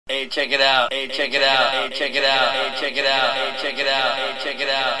Hey, check it out. Hey, check it out. Hey, check it out. Hey, check it out. Hey, check it out. Hey, check it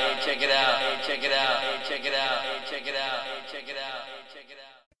out. Hey, check it out. Hey, check it out. Hey, check it out. Hey, check it out. Hey, check it out. Hey, check it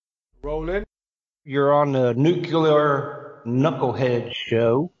out. Rolling. You're on the Nuclear Knucklehead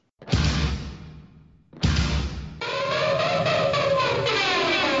Show.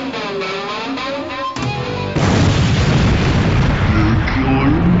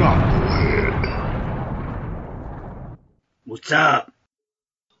 What's up?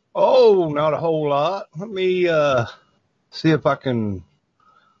 Oh, not a whole lot. Let me see if I can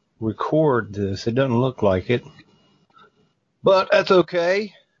record this. It doesn't look like it, but that's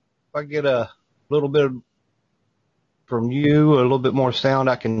okay. If I get a little bit from you, a little bit more sound,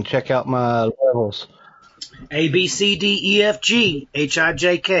 I can check out my levels. A, B, C, D, E, F, G, H, I,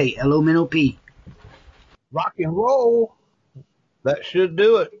 J, K, L, O, M, N, O, P. Rock and roll. That should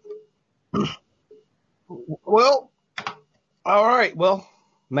do it. Well, all right. Well,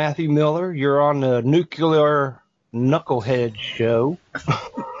 Matthew Miller, you're on the Nuclear Knucklehead Show.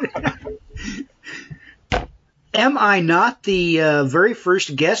 Am I not the very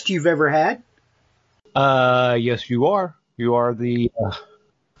first guest you've ever had? Yes, you are. You are the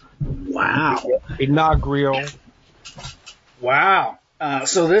Wow. inaugural. Wow.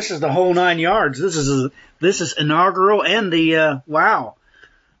 So this is the whole 9 yards. This is inaugural and the wow.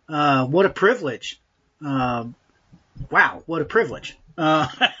 What a privilege. Wow, what a privilege.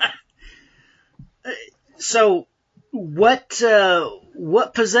 So what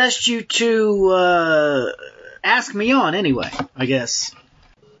possessed you to ask me on anyway, I guess?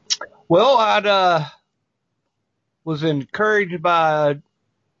 Well, I was encouraged by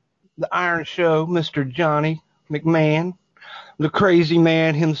the Iron Show, Mr. Johnny McMahon, the crazy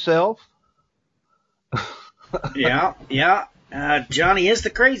man himself. Yeah. Johnny is the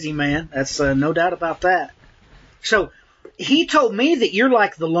crazy man. That's no doubt about that. So he told me that you're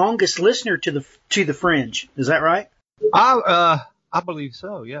like the longest listener to the Fringe. Is that right? I believe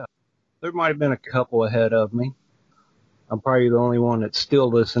so. Yeah, there might have been a couple ahead of me. I'm probably the only one that's still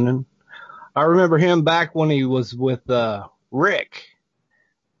listening. I remember him back when he was with Rick,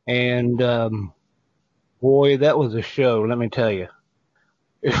 and boy, that was a show. Let me tell you.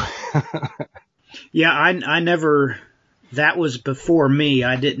 Yeah, I never. That was before me.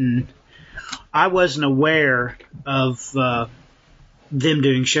 I wasn't aware of them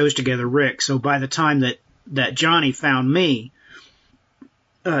doing shows together, Rick. So by the time that Johnny found me,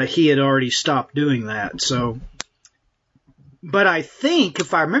 he had already stopped doing that. So, but I think,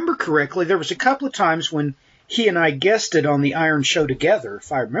 if I remember correctly, there was a couple of times when he and I guested on the Iron Show together,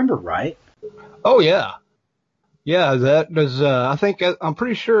 if I remember right. Oh yeah, that was. I'm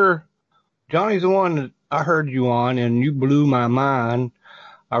pretty sure Johnny's the one that I heard you on, and you blew my mind.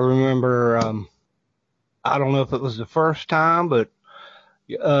 I remember. I don't know if it was the first time, but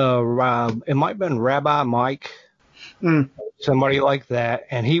it might have been Rabbi Mike, somebody like that,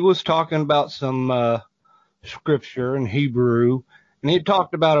 and he was talking about some scripture in Hebrew, and he had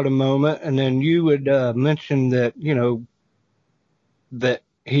talked about it a moment, and then you had mentioned that that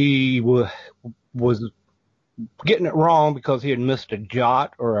he was getting it wrong because he had missed a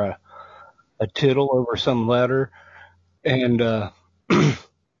jot or a tittle over some letter, and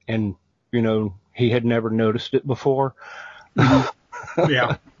and he had never noticed it before.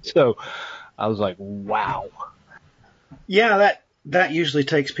 Yeah. So I was like, wow. Yeah, that usually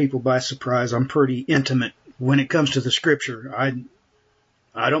takes people by surprise. I'm pretty intimate when it comes to the scripture.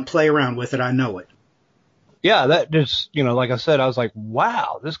 I don't play around with it. I know it. Yeah, that just, like I said, I was like,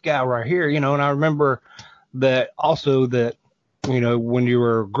 wow, this guy right here, and I remember that also that, when you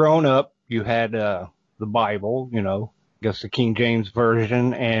were growing up, you had the Bible, I guess the King James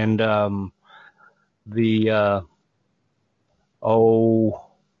Version, and the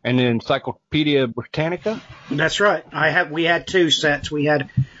the Encyclopedia Britannica. That's right. We had two sets. We had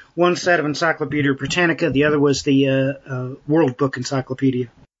one set of Encyclopedia Britannica. The other was the World Book Encyclopedia.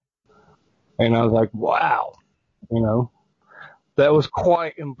 And I was like, wow, that was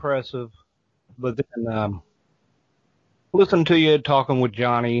quite impressive. But then listening to you talking with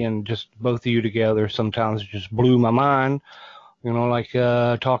Johnny and just both of you together sometimes just blew my mind. Like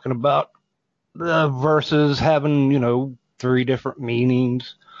talking about the verses having, 3 different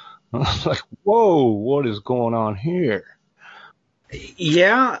meanings. I was like, whoa, what is going on here?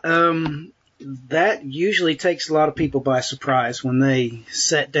 Yeah, that usually takes a lot of people by surprise when they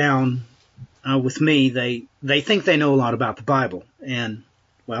sit down with me. They think they know a lot about the Bible, and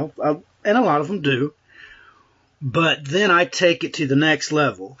and a lot of them do. But then I take it to the next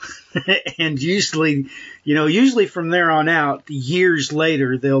level, and usually from there on out, years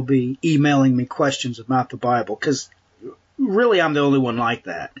later, they'll be emailing me questions about the Bible, because really, I'm the only one like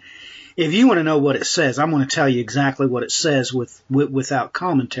that. If you want to know what it says, I'm going to tell you exactly what it says without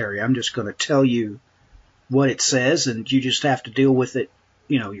commentary. I'm just going to tell you what it says, and you just have to deal with it,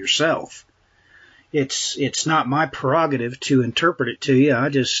 yourself. It's not my prerogative to interpret it to you. I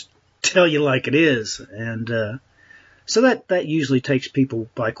just tell you like it is, and so that usually takes people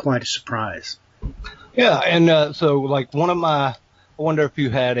by quite a surprise. Yeah, and so like I wonder if you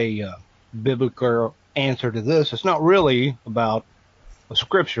had a biblical answer to this. It's not really about a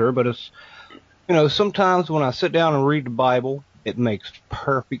scripture, but it's, sometimes when I sit down and read the Bible, it makes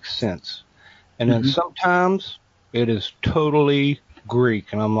perfect sense. And then sometimes it is totally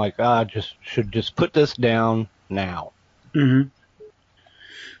Greek, and I'm like, I should just put this down now. Mm-hmm.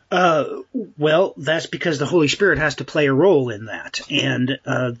 Well, that's because the Holy Spirit has to play a role in that. And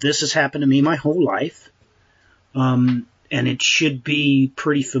this has happened to me my whole life. And it should be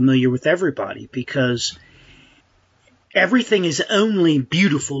pretty familiar with everybody, because everything is only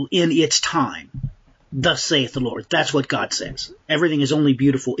beautiful in its time. Thus saith the Lord. That's what God says. Everything is only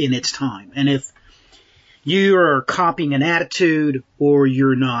beautiful in its time. And if you are copying an attitude, or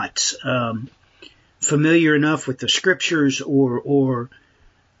you're not familiar enough with the scriptures, or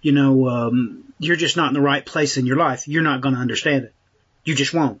you're just not in the right place in your life, you're not going to understand it. You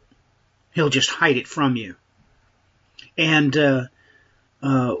just won't. He'll just hide it from you. And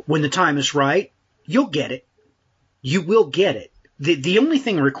when the time is right, you'll get it. You will get it. The only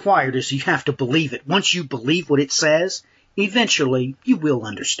thing required is you have to believe it. Once you believe what it says, eventually you will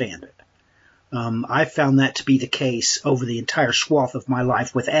understand it. I found that to be the case over the entire swath of my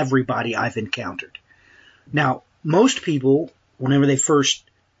life with everybody I've encountered. Now, most people, whenever they first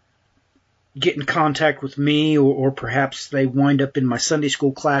get in contact with me, or perhaps they wind up in my Sunday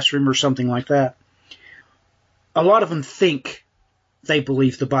school classroom or something like that, a lot of them think they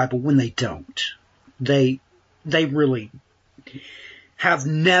believe the Bible when they don't. They really have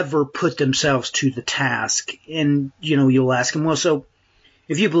never put themselves to the task. And, you'll ask them, well, so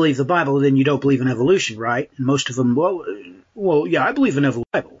if you believe the Bible, then you don't believe in evolution, right? And most of them, well, yeah, I believe in the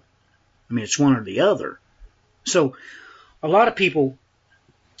Bible. I mean, it's one or the other. So a lot of people,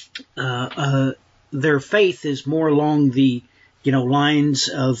 their faith is more along the, lines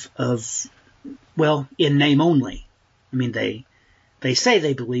of, well, in name only. I mean, they say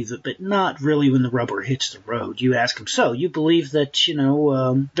they believe it, but not really when the rubber hits the road. You ask them, so you believe that,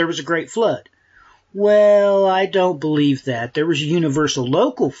 there was a great flood? Well, I don't believe that. There was a universal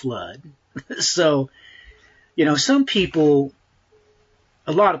local flood. So, some people,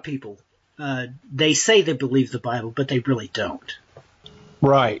 a lot of people, they say they believe the Bible, but they really don't.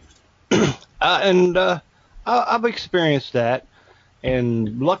 Right. And I've experienced that,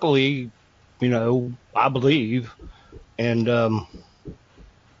 and luckily, I believe, and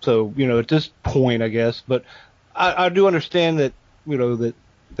so, at this point, I guess, but I do understand that,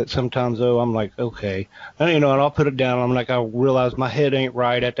 that sometimes, though, I'm like, okay, and, and I'll put it down. I'm like, I realize my head ain't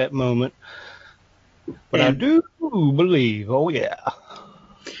right at that moment, but I do believe. Oh yeah.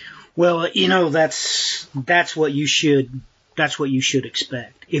 Well, that's what you should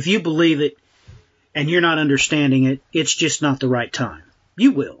expect. If you believe it and you're not understanding it, it's just not the right time.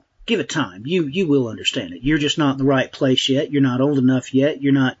 You will. Give it time. You will understand it. You're just not in the right place yet. You're not old enough yet.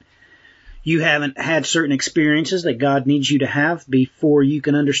 You haven't had certain experiences that God needs you to have before you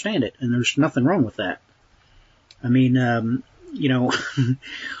can understand it. And there's nothing wrong with that. I mean,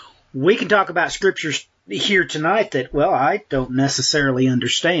 we can talk about scriptures here tonight that, well, I don't necessarily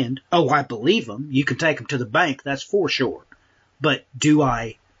understand. Oh, I believe them. You can take them to the bank. That's for sure. But do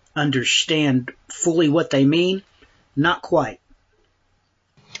I understand fully what they mean? Not quite.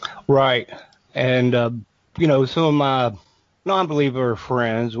 Right. And, some of my non-believer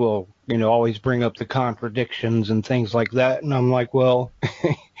friends will, always bring up the contradictions and things like that. And I'm like, well,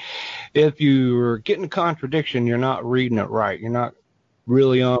 if you're getting a contradiction, you're not reading it right. You're not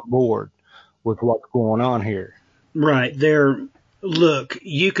really on board with what's going on here. Right. Look,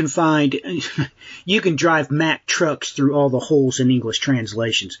 you can drive Mack trucks through all the holes in English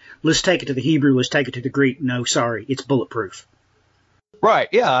translations. Let's take it to the Hebrew. Let's take it to the Greek. No, sorry. It's bulletproof. Right.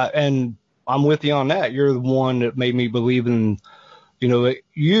 Yeah. And I'm with you on that. You're the one that made me believe in,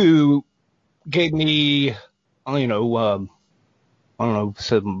 you gave me, I don't know,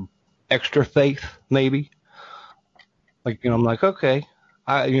 some extra faith, maybe. Like, I'm like, okay,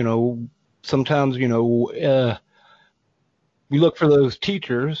 sometimes, you look for those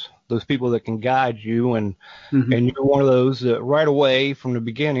teachers, those people that can guide you, and and you're one of those that right away from the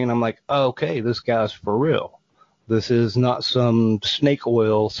beginning, I'm like, oh, okay, this guy's for real. This is not some snake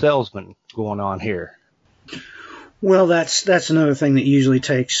oil salesman going on here. Well, that's another thing that usually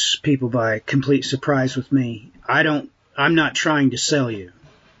takes people by complete surprise with me. I don't I'm not trying to sell you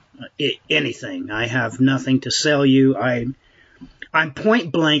anything. I have nothing to sell you. I'm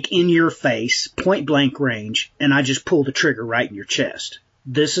point blank in your face, point blank range, and I just pull the trigger right in your chest.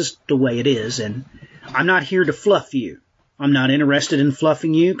 This is the way it is, and I'm not here to fluff you. I'm not interested in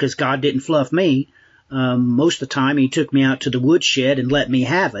fluffing you because God didn't fluff me. Most of the time, he took me out to the woodshed and let me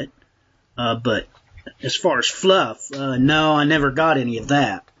have it. But as far as fluff, no, I never got any of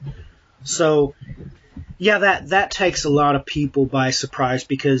that. So, yeah, that takes a lot of people by surprise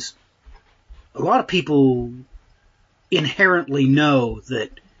because a lot of people inherently know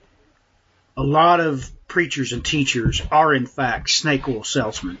that a lot of preachers and teachers are, in fact, snake oil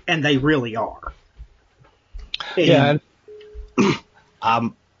salesmen, and they really are. Yeah,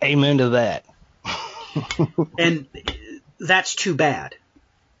 I'm amen to that. And that's too bad.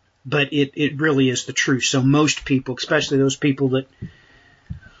 But it really is the truth. So most people, especially those people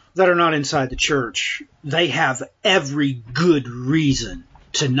that are not inside the church, they have every good reason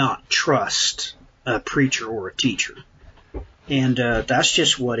to not trust a preacher or a teacher. And that's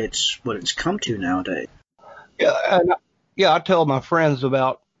just what it's come to nowadays. Yeah, I tell my friends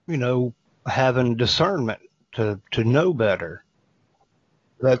about, having discernment to know better.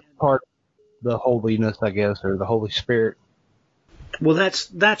 That's part of the holiness, I guess, or the Holy Spirit. Well,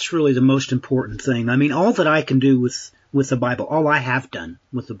 that's really the most important thing. I mean, all that I can do with the Bible, all I have done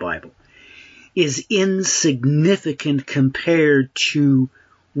with the Bible, is insignificant compared to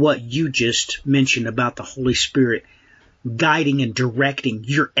what you just mentioned about the Holy Spirit guiding and directing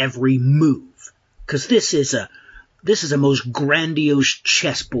your every move. Because this is a most grandiose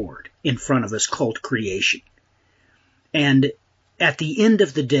chessboard in front of us called creation. And at the end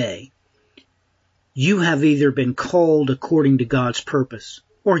of the day, you have either been called according to God's purpose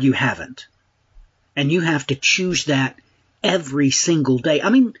or you haven't. And you have to choose that every single day. I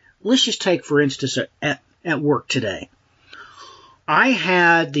mean, let's just take, for instance, at work today. I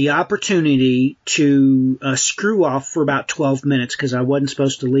had the opportunity to screw off for about 12 minutes because I wasn't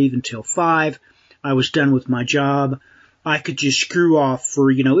supposed to leave until 5. I was done with my job. I could just screw off for,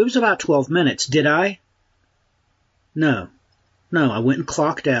 it was about 12 minutes. Did I? No, I went and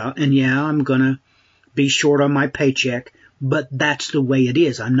clocked out. And yeah, I'm going to be short on my paycheck, but that's the way it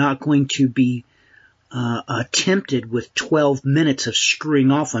is. I'm not going to be tempted with 12 minutes of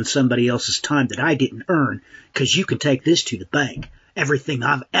screwing off on somebody else's time that I didn't earn, because you can take this to the bank. Everything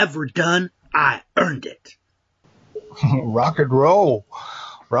I've ever done, I earned it. Rock and roll.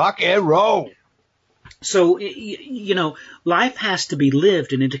 Rock and roll. So, life has to be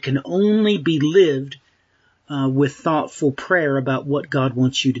lived, and it can only be lived with thoughtful prayer about what God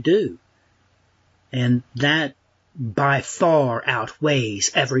wants you to do. And that by far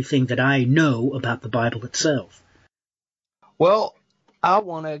outweighs everything that I know about the Bible itself. Well, I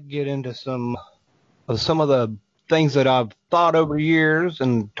want to get into some of the things that I've thought over years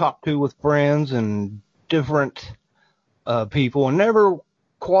and talked to with friends and different people, and never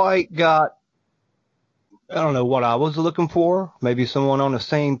quite got, I don't know what I was looking for. Maybe someone on the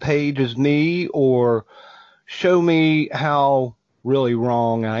same page as me, or show me how really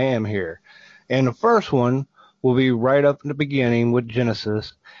wrong I am here. And the first one will be right up in the beginning with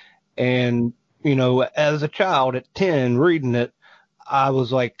Genesis. And, as a child at 10 reading it, I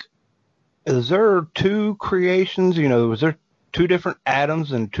was like, is there two creations? Was there two different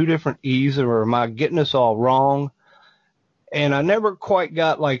Adams and two different Eves, or am I getting this all wrong? And I never quite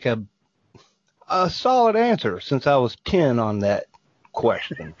got like a solid answer since I was 10 on that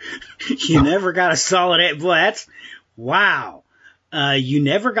question. You never got a solid answer? Boy, that's, wow. You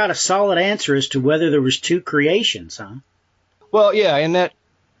never got a solid answer as to whether there was two creations, huh? Well, yeah, and that,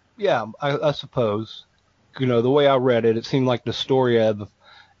 yeah, I suppose, the way I read it, it seemed like the story of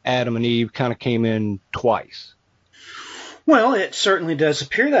Adam and Eve kind of came in twice. Well, it certainly does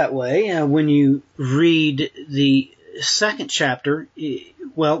appear that way. When you read the second chapter,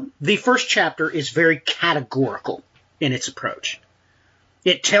 the first chapter is very categorical in its approach.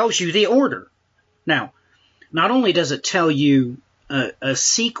 It tells you the order. Now, not only does it tell you a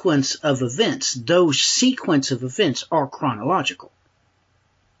sequence of events, those sequence of events are chronological.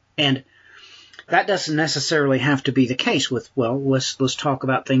 And that doesn't necessarily have to be the case with, let's talk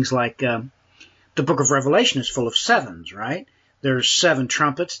about things like the book of Revelation is full of sevens, right? There's 7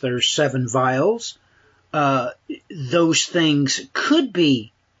 trumpets, there's 7 vials. Those things could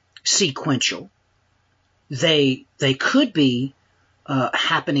be sequential. They could be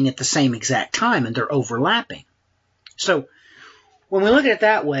happening at the same exact time, and they're overlapping. So when we look at it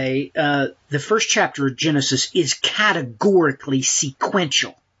that way, the first chapter of Genesis is categorically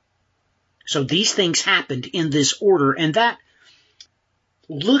sequential. So these things happened in this order, and that,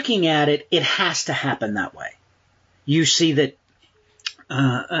 looking at it, it has to happen that way. you see that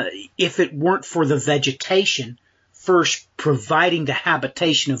if it weren't for the vegetation first providing the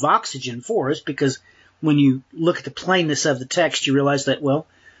habitation of oxygen for us, because when you look at the plainness of the text, you realize that, well,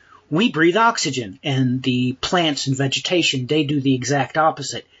 we breathe oxygen, and the plants and vegetation, they do the exact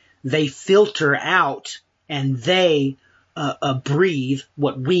opposite. They filter out and they breathe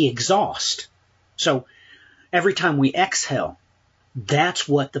what we exhaust. So every time we exhale, that's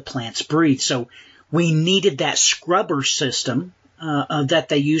what the plants breathe. So we needed that scrubber system that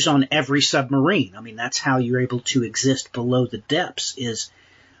they use on every submarine. I mean, that's how you're able to exist below the depths, is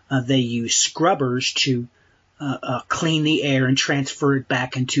they use scrubbers to clean the air and transfer it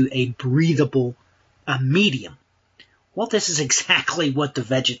back into a breathable medium. Well, this is exactly what the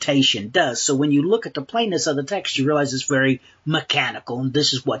vegetation does. So when you look at the plainness of the text, you realize it's very mechanical, and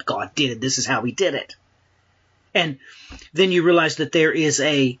this is what God did, and this is how he did it. And then you realize that there is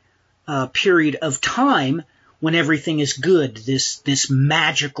a period of time when everything is good, this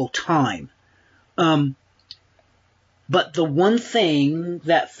magical time. But the one thing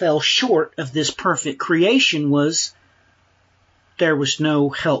that fell short of this perfect creation was there was no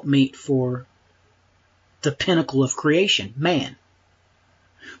helpmeet for the pinnacle of creation, man.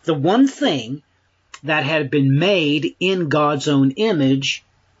 The one thing that had been made in God's own image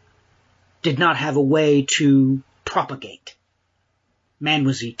did not have a way to propagate. Man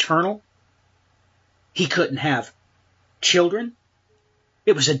was eternal. He couldn't have children.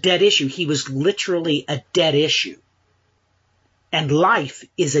 It was a dead issue. He was literally a dead issue. And life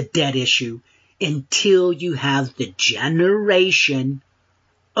is a dead issue until you have the generation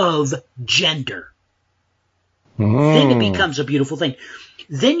of gender. Then it becomes a beautiful thing.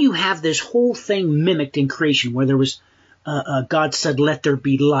 Then you have this whole thing mimicked in creation, where there was God said, "Let there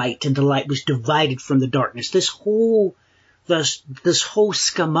be light," and the light was divided from the darkness. This whole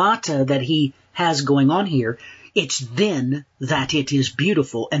schemata that he has going on here, it's then that it is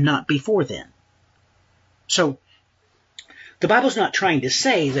beautiful and not before then. So the Bible's not trying to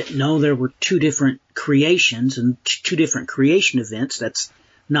say that, no, there were two different creations and two different creation events. That's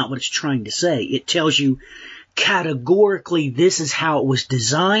not what it's trying to say. It tells you categorically this is how it was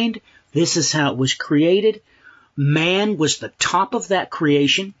designed. This is how it was created. Man was the top of that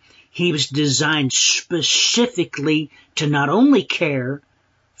creation. He was designed specifically to not only care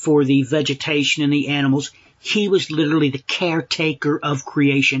for the vegetation and the animals, he was literally the caretaker of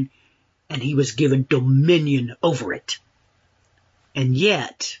creation, and he was given dominion over it. And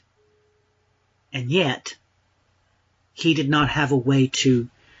yet, he did not have a way to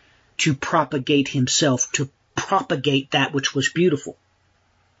propagate himself, to propagate that which was beautiful.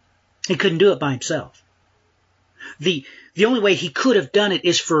 He couldn't do it by himself. The only way he could have done it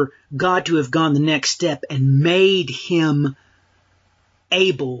is for God to have gone the next step and made him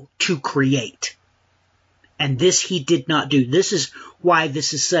able to create. And this he did not do. This is why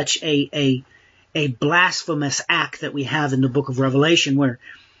this is such a blasphemous act that we have in the book of Revelation, where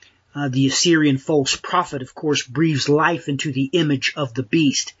the Assyrian false prophet, of course, breathes life into the image of the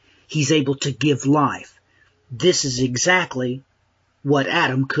beast. He's able to give life. This is exactly what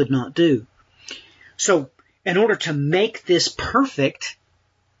Adam could not do. So, in order to make this perfect,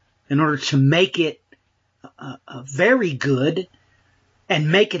 in order to make it very good, and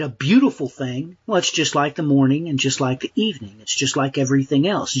make it a beautiful thing, well, it's just like the morning and just like the evening. It's just like everything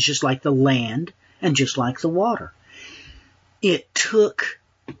else. It's just like the land and just like the water. It took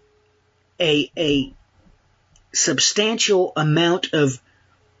a substantial amount of,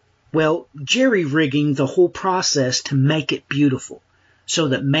 well, jerry-rigging the whole process to make it beautiful, so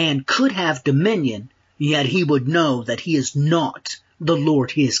that man could have dominion, yet he would know that he is not the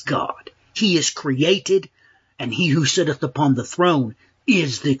Lord his God. He is created, and he who sitteth upon the throne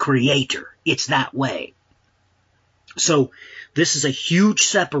is the creator. It's that way. So this is a huge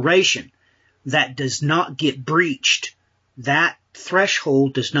separation that does not get breached. That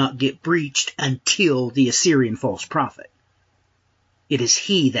threshold does not get breached until the Assyrian false prophet. It is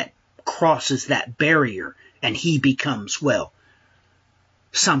he that crosses that barrier, and he becomes, well,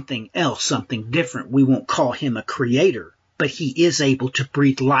 something else, something different. We won't call him a creator, but he is able to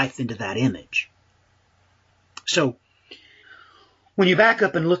breathe life into that image. So when you back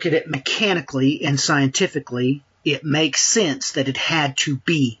up and look at it mechanically and scientifically, it makes sense that it had to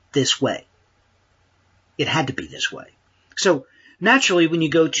be this way. It had to be this way. So naturally, when you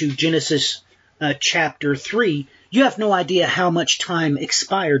go to Genesis chapter 3, you have no idea how much time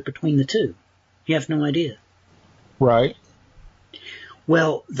expired between the two. You have no idea. Right.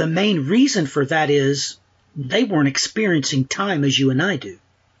 Well, the main reason for that is they weren't experiencing time as you and I do.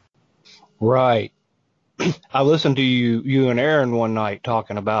 Right. I listened to you and Aaron one night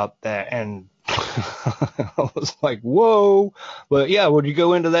talking about that, and I was like, whoa. But yeah, would you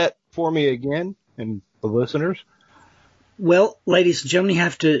go into that for me again and the listeners? Well, ladies and gentlemen, you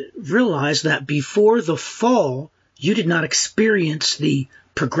have to realize that before the fall, you did not experience the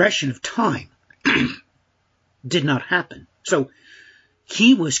progression of time. Did not happen. So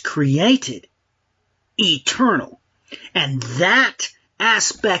he was created eternal. And that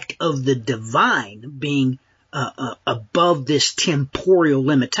aspect of the divine being above this temporal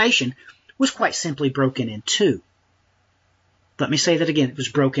limitation was quite simply broken in two. Let me say that again. It was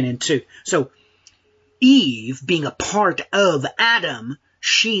broken in two. So Eve, being a part of Adam,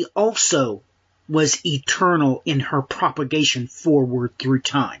 she also was eternal in her propagation forward through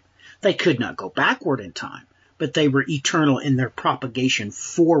time. They could not go backward in time, but they were eternal in their propagation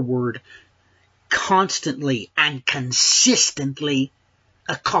forward, constantly and consistently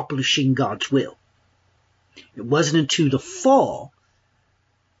accomplishing God's will. It wasn't until the fall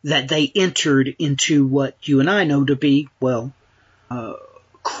that they entered into what you and I know to be,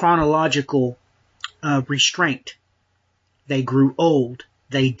 chronological restraint. They grew old.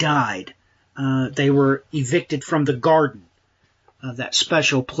 They died. They were evicted from the garden, that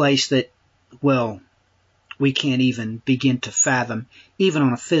special place that, we can't even begin to fathom, even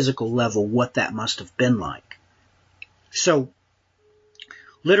on a physical level, what that must have been like. So,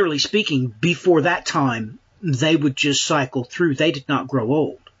 literally speaking, before that time, they would just cycle through. They did not grow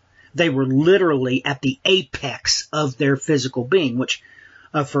old. They were literally at the apex of their physical being, which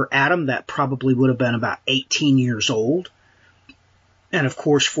for Adam, that probably would have been about 18 years old. And of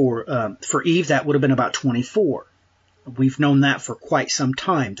course, for Eve, that would have been about 24. We've known that for quite some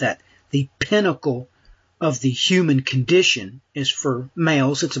time, that the pinnacle of the human condition is for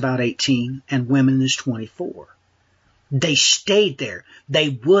males, it's about 18, and women is 24. They stayed there. They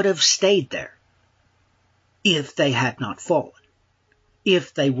would have stayed there if they had not fallen,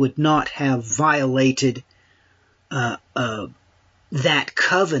 if they would not have violated that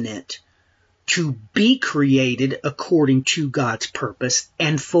covenant to be created according to God's purpose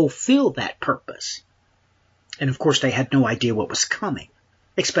and fulfill that purpose. And of course, they had no idea what was coming.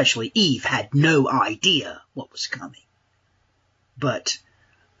 Especially Eve had no idea what was coming. But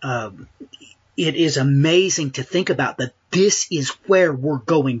it is amazing to think about that this is where we're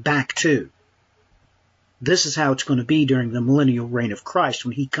going back to. This is how it's going to be during the millennial reign of Christ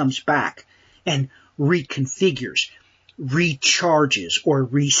when he comes back and reconfigures, recharges, or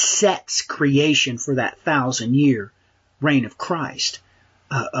resets creation for that 1,000-year reign of Christ.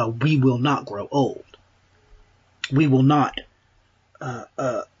 We will not grow old. We will not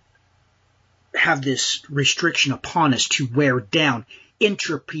have this restriction upon us to wear down.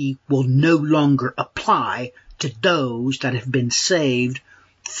 Entropy will no longer apply to those that have been saved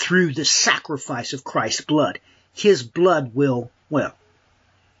through the sacrifice of Christ's blood. His blood will,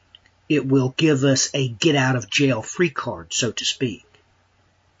 it will give us a get out of jail free card, so to speak.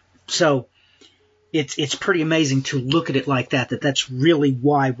 So it's pretty amazing to look at it like that that's really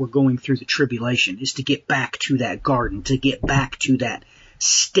why we're going through the tribulation, is to get back to that garden, to get back to that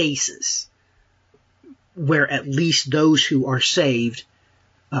stasis where at least those who are saved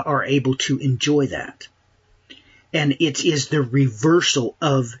are able to enjoy that. And it is the reversal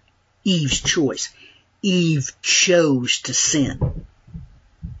of Eve's choice. Eve chose to sin.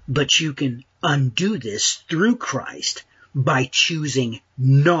 But you can undo this through Christ by choosing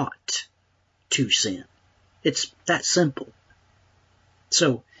not to sin. It's that simple.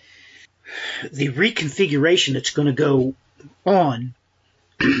 So the reconfiguration that's going to go on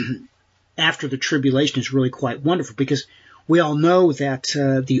after the tribulation is really quite wonderful, because we all know that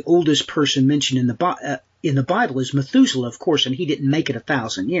the oldest person mentioned in the Bible is Methuselah, of course, and he didn't make it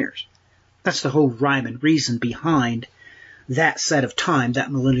 1,000 years. That's the whole rhyme and reason behind that set of time,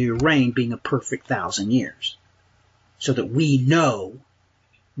 that millennial reign being a perfect 1,000 years, so that we know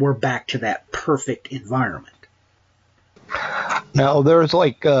we're back to that perfect environment. Now, there's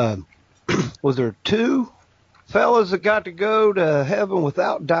was there 2 fellas that got to go to heaven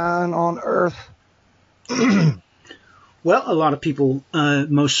without dying on earth? Well, a lot of people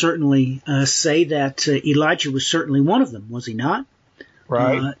most certainly say that Elijah was certainly one of them, was he not?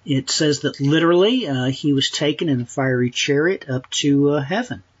 Right. It says that literally he was taken in a fiery chariot up to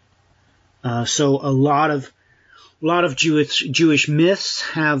heaven. So a lot of Jewish myths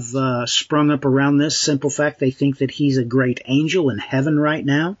have sprung up around this simple fact. They think that he's a great angel in heaven right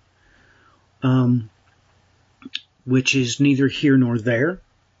now, which is neither here nor there.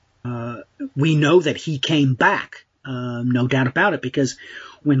 We know that he came back, no doubt about it, because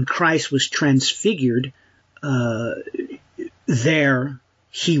when Christ was transfigured, there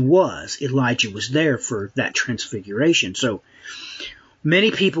he was. Elijah was there for that transfiguration. So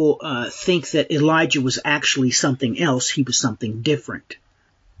Many people think that Elijah was actually something else. He was something different.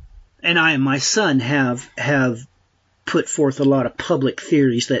 And I and my son have put forth a lot of public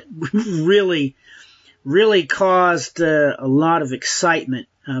theories that really caused a lot of excitement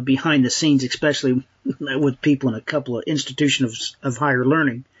behind the scenes, especially with people in a couple of institutions of higher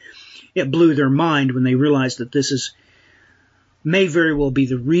learning. It blew their mind when they realized that this may very well be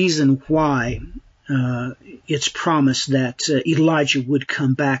the reason why it's promised that Elijah would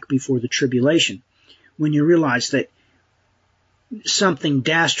come back before the tribulation. When you realize that something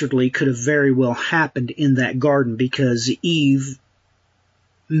dastardly could have very well happened in that garden, because Eve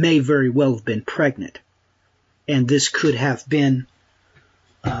may very well have been pregnant. And this could have been,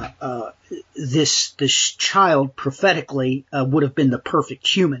 this child prophetically would have been the perfect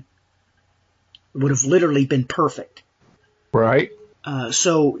human. It would have literally been perfect. Right.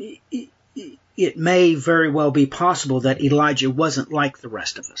 So it may very well be possible that Elijah wasn't like the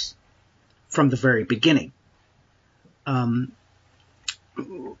rest of us from the very beginning.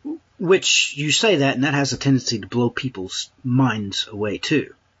 Which you say that, and that has a tendency to blow people's minds away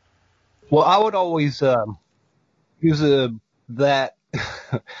too. Well, I would always use that.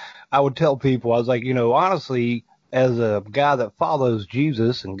 I would tell people, I was like, honestly, as a guy that follows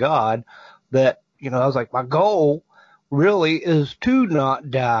Jesus and God, that, I was like, my goal really is to not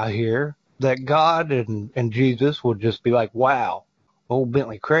die here, that God and Jesus would just be like, wow, old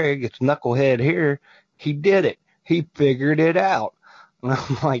Bentley Craig, it's knucklehead here. He did it. He figured it out. And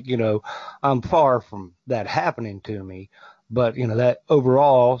I'm like, I'm far from that happening to me. But, that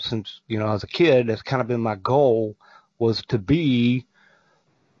overall, since, I was a kid, that's kind of been my goal, was to be,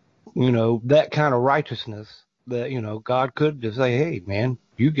 that kind of righteousness that, God could just say, hey, man,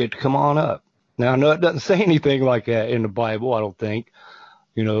 you get to come on up. Now, I know it doesn't say anything like that in the Bible, I don't think,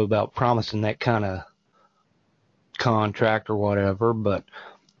 about promising that kind of contract or whatever. But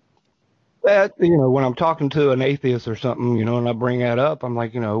that, when I'm talking to an atheist or something, and I bring that up, I'm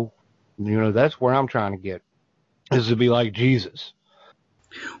like, that's where I'm trying to get, is to be like Jesus.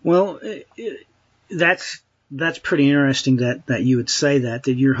 Well, that's pretty interesting that you would say that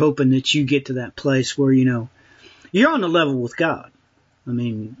you're hoping that you get to that place where, you're on the level with God. I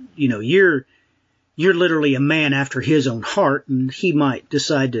mean, you're literally a man after his own heart, and he might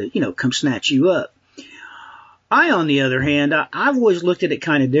decide to, come snatch you up. I, on the other hand, I've always looked at it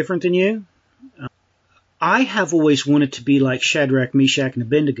kind of different than you. I have always wanted to be like Shadrach, Meshach, and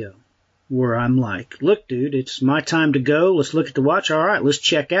Abednego, where I'm like, look, dude, it's my time to go. Let's look at the watch. All right, let's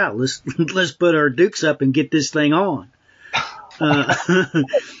check out. Let's put our dukes up and get this thing on.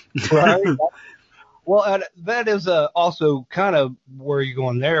 Right. Well, that is also kind of where you're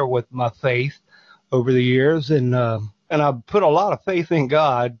going there with my faith over the years, and I've put a lot of faith in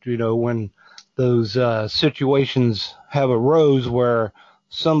God. When those situations have arose where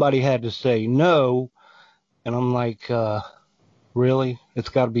somebody had to say no. And I'm like, really? It's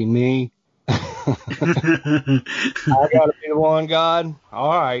got to be me? I got to be the one, God?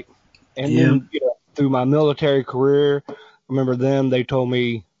 All right. And then, through my military career, remember they told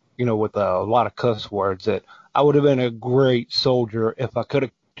me, with a lot of cuss words, that I would have been a great soldier if I could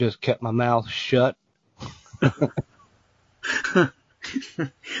have just kept my mouth shut.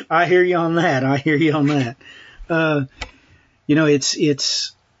 I hear you on that.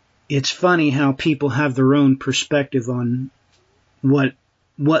 It's funny how people have their own perspective on what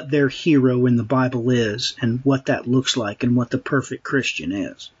their hero in the Bible is and what that looks like and what the perfect Christian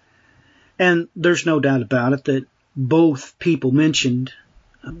is. And there's no doubt about it that both people mentioned,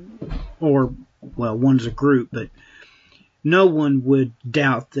 one's a group, but no one would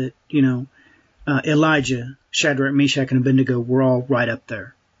doubt that, Elijah, Shadrach, Meshach, and Abednego were all right up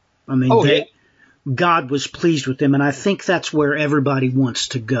there. I mean, God was pleased with them, and I think that's where everybody wants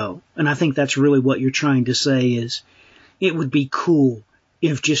to go. And I think that's really what you're trying to say is it would be cool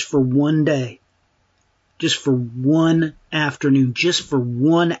if just for one day, just for one afternoon, just for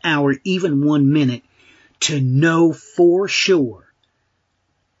 1 hour, even 1 minute, to know for sure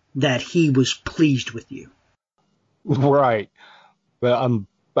that he was pleased with you. Right. Well,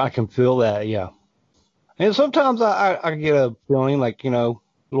 I can feel that, yeah. And sometimes I get a feeling like, a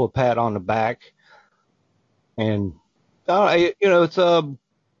little pat on the back. And, it's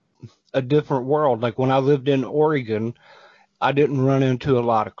a different world. Like when I lived in Oregon, I didn't run into a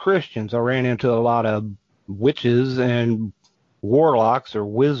lot of Christians. I ran into a lot of witches and warlocks or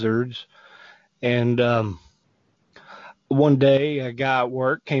wizards. And one day a guy at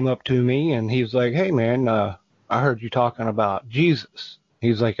work came up to me and he was like, hey, man, I heard you talking about Jesus.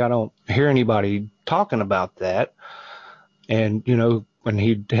 He's like, I don't hear anybody talking about that. And, when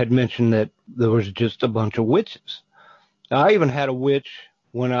he had mentioned that there was just a bunch of witches. I even had a witch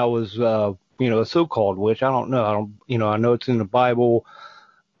when I was, a so-called witch. I don't know. I know it's in the Bible,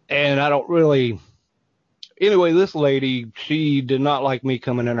 and I don't really. Anyway, this lady, she did not like me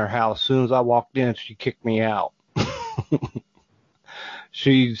coming in her house. As soon as I walked in, she kicked me out.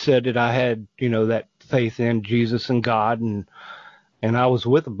 She said that I had, that faith in Jesus and God, and I was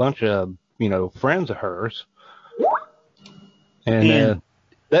with a bunch of, friends of hers. And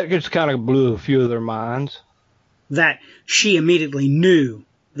that just kind of blew a few of their minds. That she immediately knew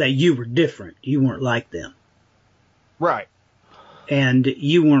that you were different. You weren't like them. Right. And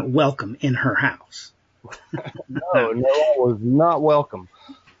you weren't welcome in her house. No, I was not welcome.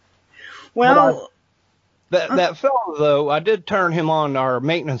 Well, that fellow, though, I did turn him on our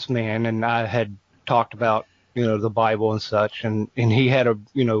maintenance man, and I had talked about, the Bible and such, and he had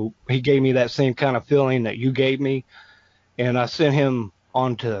he gave me that same kind of feeling that you gave me, and I sent him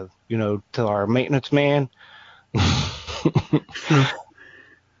on to, to our maintenance man.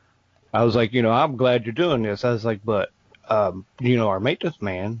 I was like, I'm glad you're doing this. I was like, but, our maintenance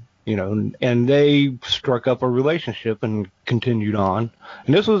man, and they struck up a relationship and continued on.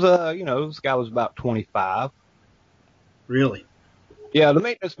 And this was, this guy was about 25. Really? Yeah, the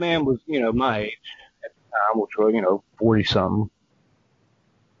maintenance man was, my age at the time, which was, 40-something.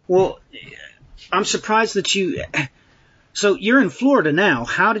 Well, I'm surprised that so you're in Florida now.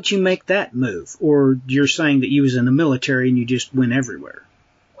 How did you make that move? Or you're saying that you was in the military and you just went everywhere?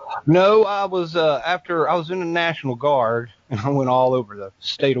 No, I was after I was in the National Guard, and I went all over the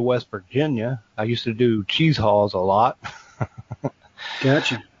state of West Virginia. I used to do cheese hauls a lot.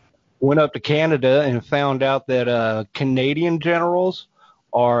 Gotcha. Went up to Canada and found out that Canadian generals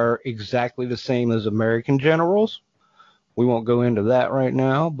are exactly the same as American generals. We won't go into that right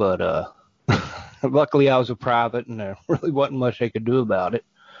now, but luckily I was a private, and there really wasn't much they could do about it.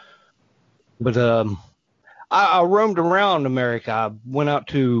 But I roamed around America. I went out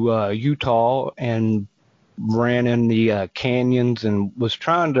to Utah and ran in the canyons and was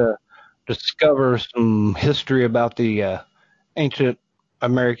trying to discover some history about the ancient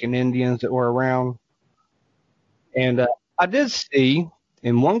American Indians that were around. And I did see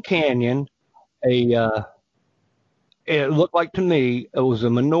in one canyon it looked like to me it was a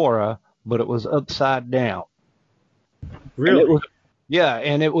menorah, but it was upside down. Really?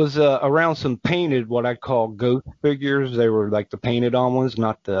 And it was around some painted, what I call ghost figures. They were like the painted on ones,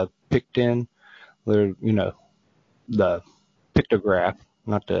 not the picked in. They're, the pictograph,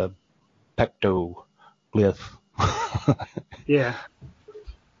 not the pectoglyph. Yeah.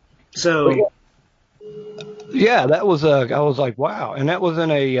 So. Yeah, that was I was like, wow. And that was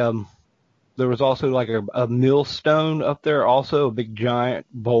in there was also like a millstone up there, also a big giant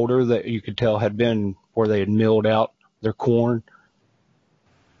boulder that you could tell had been where they had milled out their corn.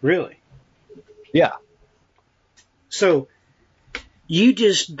 Really? Yeah. So you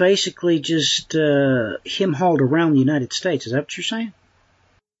just basically him-hauled around the United States. Is that what you're saying?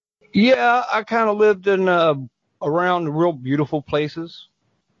 Yeah, I kind of lived in around real beautiful places,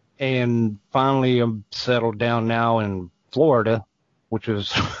 and finally I'm settled down now in Florida, which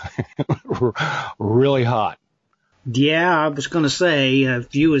is really hot. Yeah, I was going to say,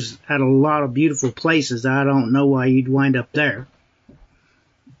 if you was at a lot of beautiful places, I don't know why you'd wind up there.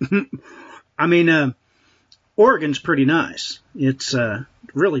 I mean, Oregon's pretty nice. It's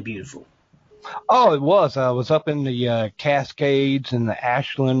really beautiful. Oh, it was. I was up in the Cascades in the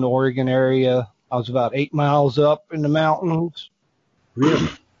Ashland, Oregon area. I was about 8 miles up in the mountains. Really?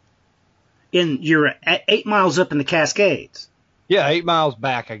 You're 8 miles up in the Cascades? Yeah, 8 miles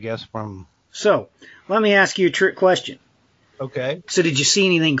back, I guess, from... So, let me ask you a trick question. Okay. So did you see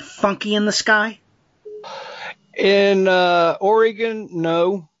anything funky in the sky? In Oregon,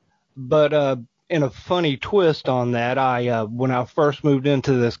 no. But in a funny twist on that, when I first moved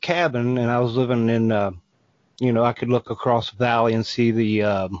into this cabin and I was living in, I could look across the valley and see the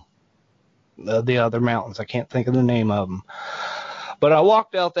other mountains. I can't think of the name of them. But I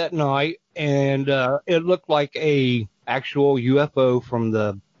walked out that night and it looked like a actual UFO from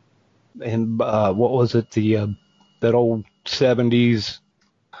what was it? That old 70s.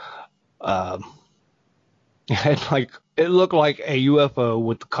 It looked like a UFO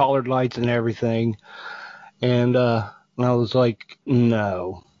with the colored lights and everything. And I was like,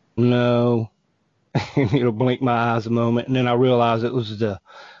 no. Blink my eyes a moment. And then I realized it was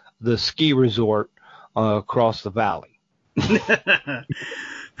the ski resort across the valley.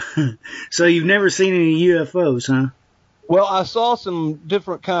 So you've never seen any UFOs, huh? Well, I saw some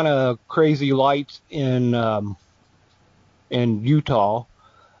different kind of crazy lights in Utah.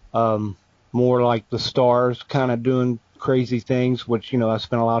 More like the stars kind of doing crazy things, which, I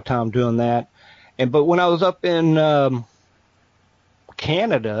spent a lot of time doing that. But when I was up in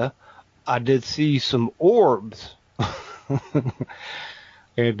Canada, I did see some orbs.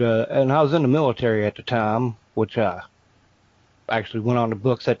 And I was in the military at the time, which I actually went on the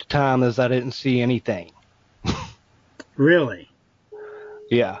books at the time as I didn't see anything. Really?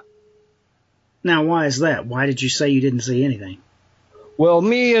 Yeah. Now, why is that? Why did you say you didn't see anything? Well,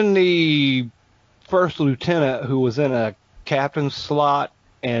 me and the first lieutenant who was in a captain's slot,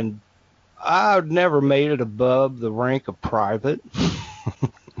 and I'd never made it above the rank of private.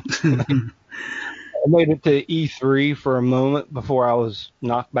 I made it to E3 for a moment before I was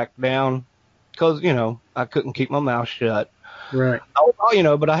knocked back down because, I couldn't keep my mouth shut. Right.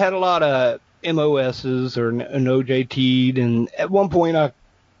 But I had a lot of MOSs or an OJT'd, and at one point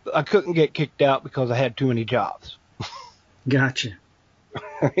I couldn't get kicked out because I had too many jobs. Gotcha.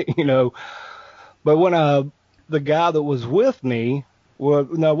 But when the guy that was with me, we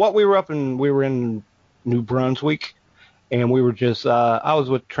were in New Brunswick, and we were just, I was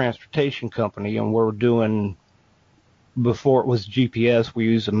with a transportation company, and we were doing, before it was GPS, we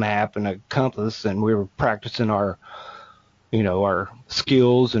used a map and a compass, and we were practicing our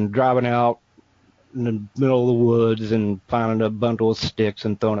skills and driving out in the middle of the woods and finding a bundle of sticks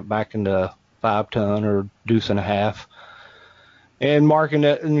and throwing it back into 5-ton or deuce and a half and marking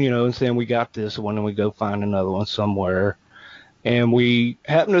it and saying we got this one, and we go find another one somewhere. And we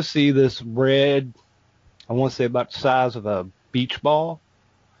happened to see this red, I want to say about the size of a beach ball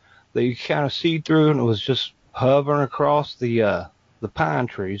that you kind of see through, and it was just hovering across the pine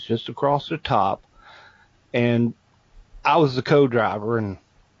trees just across the top. And I was the co-driver and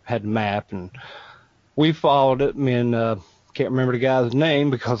had the map, and we followed it. And can't remember the guy's name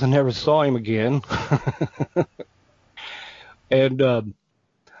because I never saw him again. And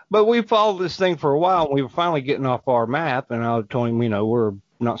but we followed this thing for a while, and we were finally getting off our map, and I told him, we're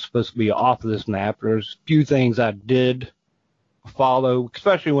not supposed to be off of this map. There's a few things I did follow,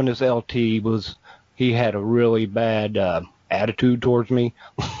 especially when this LT he had a really bad attitude towards me.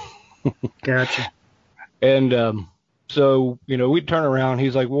 Gotcha. And so, we turn around.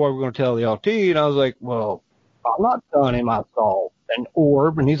 He's like, well, we're going to tell the LT. And I was like, well, I'm not telling him I saw an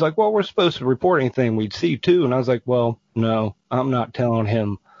orb. And he's like, well, we're supposed to report anything we'd see, too. And I was like, well, no, I'm not telling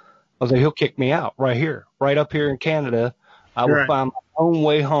him. I was like, he'll kick me out right here, right up here in Canada. I will find my own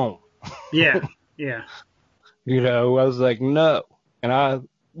way home. Yeah. I was like, no. And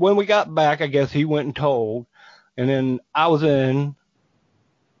when we got back, I guess he went and told. And then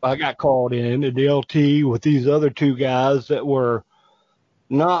I got called in to DLT with these other two guys that were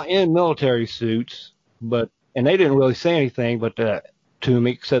not in military suits, and they didn't really say anything to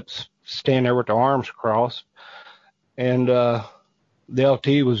me except stand there with their arms crossed. And the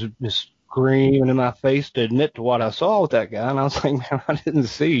LT was just screaming in my face to admit to what I saw with that guy. And I was like, man, I didn't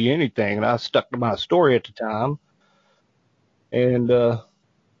see anything. And I stuck to my story at the time. And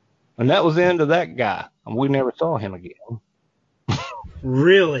that was the end of that guy. And we never saw him again.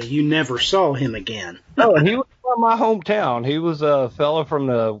 Really? You never saw him again? No, he was from my hometown. He was a fellow from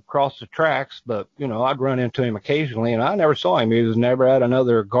across the tracks, but, I'd run into him occasionally, and I never saw him. He was never at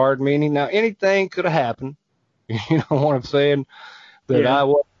another guard meeting. Now, anything could have happened, you know what I'm saying, that I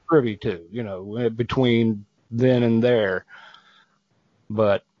wasn't privy to, between then and there.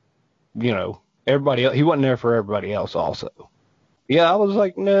 But, everybody else, he wasn't there for everybody else also. Yeah, I was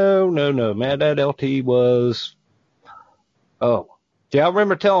like, no, man, that LT was, yeah, I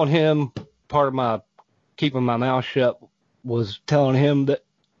remember telling him, part of my keeping my mouth shut was telling him that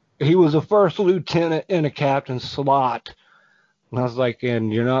he was a first lieutenant in a captain's slot. And I was like,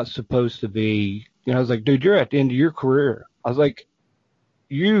 and you're not supposed to be, I was like, dude, you're at the end of your career. I was like,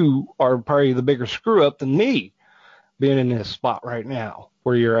 you are probably the bigger screw up than me being in this spot right now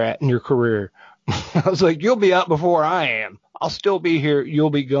where you're at in your career. I was like, you'll be out before I am. I'll still be here.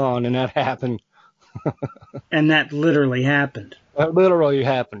 You'll be gone. And that happened. And that literally happened. That literally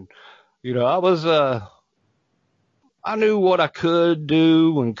happened. I was, I knew what I could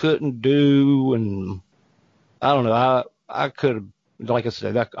do and couldn't do. And I don't know. I could have, like I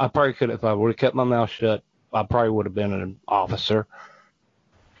said, I probably could have, if I would have kept my mouth shut, I probably would have been an officer.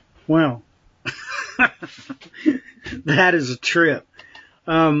 Well, that is a trip.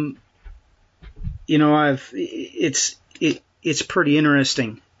 It's pretty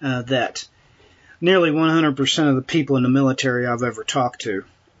interesting, that nearly 100% of the people in the military I've ever talked to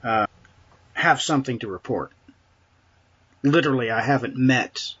have something to report. Literally, I haven't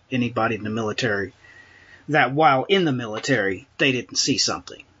met anybody in the military that while in the military, they didn't see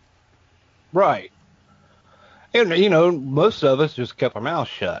something. Right. And, most of us just kept our mouth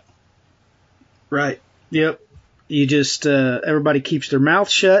shut. Right. Yep. You just, everybody keeps their mouth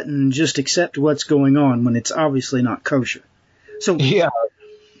shut and just accept what's going on when it's obviously not kosher. So, Yeah.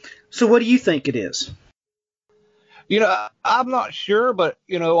 so what do you think it is? I'm not sure, but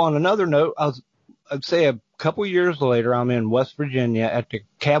on another note, I'd say a couple years later, I'm in West Virginia at the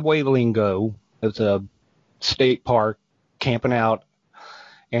Cabway Lingo. It's a state park, camping out,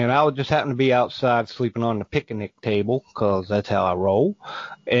 and I would just happen to be outside sleeping on the picnic table because that's how I roll.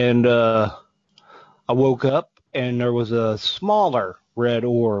 And I woke up and there was a smaller red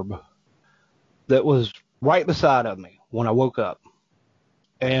orb that was right beside of me when I woke up.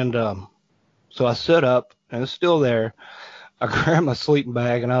 And so I stood up and it's still there. I grabbed my sleeping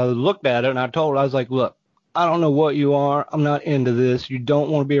bag and I looked at it and I told her, I was like, look, I don't know what you are. I'm not into this. You don't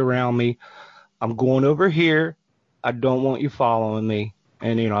want to be around me. I'm going over here. I don't want you following me.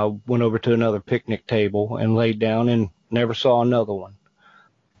 And, I went over to another picnic table and laid down and never saw another one.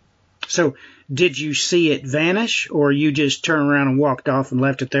 So did you see it vanish, or you just turned around and walked off and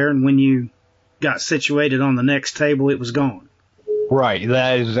left it there, and when you got situated on the next table, it was gone? Right.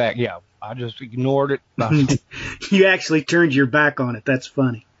 That is that. Yeah. I just ignored it. You actually turned your back on it. That's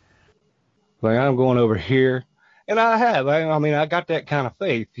funny. Like, I'm going over here. And I have. I mean, I got that kind of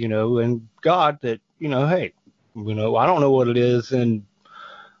faith, in God that, hey, I don't know what it is. And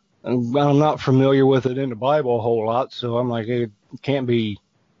I'm not familiar with it in the Bible a whole lot. So I'm like, it can't be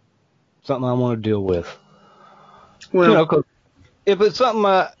something I want to deal with. Well, 'cause if it's something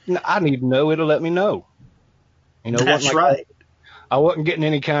I need to know, it'll let me know. That's right. I wasn't getting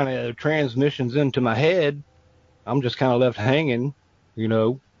any kind of transmissions into my head. I'm just kind of left hanging,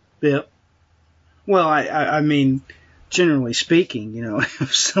 Yeah. Well, I mean, generally speaking,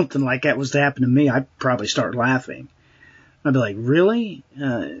 if something like that was to happen to me, I'd probably start laughing. I'd be like, really?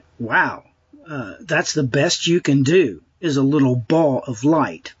 Wow. That's the best you can do, is a little ball of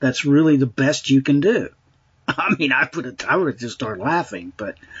light. That's really the best you can do. I mean, I would have just started laughing,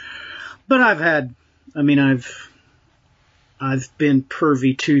 but I've been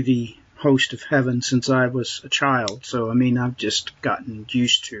privy to the host of heaven since I was a child. So, I mean, I've just gotten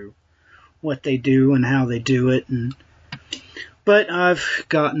used to what they do and how they do it. But I've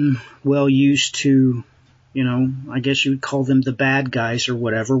gotten well used to, I guess you would call them the bad guys or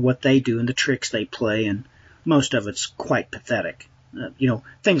whatever, what they do and the tricks they play. And most of it's quite pathetic.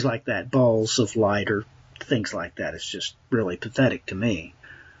 Things like that, balls of light or things like that. It's just really pathetic to me.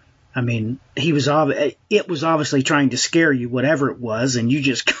 I mean, it was obviously trying to scare you, whatever it was, and you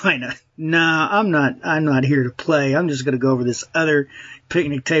just kind of, nah, I'm not here to play. I'm just going to go over this other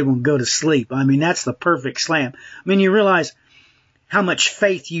picnic table and go to sleep. I mean, that's the perfect slam. I mean, you realize how much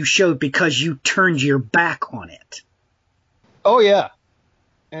faith you showed because you turned your back on it. Oh, yeah.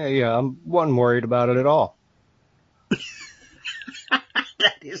 Yeah, I wasn't worried about it at all.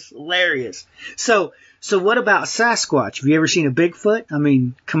 That is hilarious. So what about Sasquatch? Have you ever seen a Bigfoot? I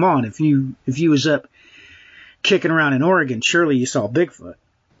mean, come on, if you was up kicking around in Oregon, surely you saw Bigfoot.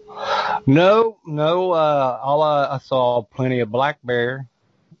 No. I saw plenty of black bear,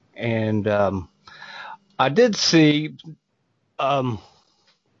 and I did see, it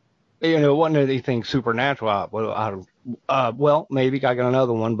wasn't anything supernatural. Well, maybe I got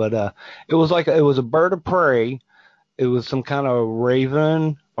another one, but it was a bird of prey. It was some kind of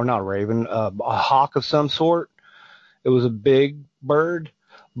raven, or not a raven, a hawk of some sort. It was a big bird,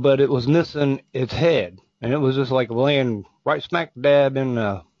 but it was missing its head. And it was just like laying right smack dab in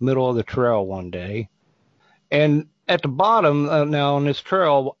the middle of the trail one day. And at the bottom, now on this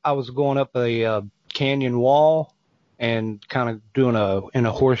trail, I was going up a canyon wall and kind of doing in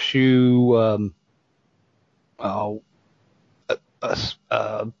a horseshoe,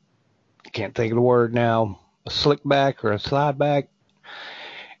 can't think of the word now. A slick back or a slide back.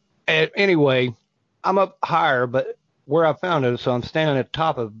 And anyway, I'm up higher, but where I found it, so I'm standing at the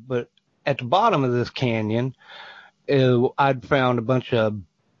top of, but at the bottom of this canyon, I'd found a bunch of,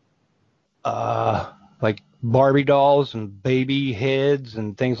 like Barbie dolls and baby heads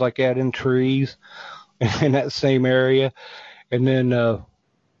and things like that in trees in that same area. And then,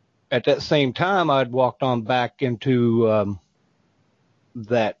 at that same time, I'd walked on back into,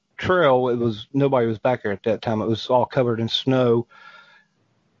 that trail. Nobody was back there at that time. It was all covered in snow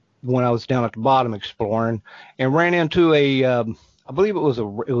when I was down at the bottom exploring, and ran into I believe it was a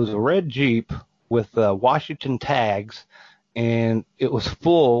red Jeep with Washington tags, and it was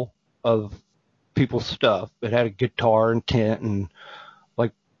full of people's stuff. It had a guitar and tent, and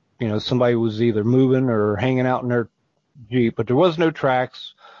somebody was either moving or hanging out in their Jeep, but there was no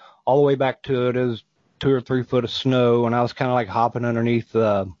tracks all the way back to it. It was 2 or 3 foot of snow, and I was kind of like hopping underneath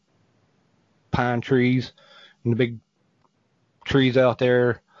pine trees and the big trees out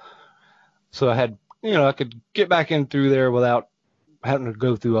there. So I had, I could get back in through there without having to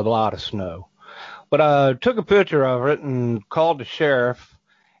go through a lot of snow. But I took a picture of it and called the sheriff,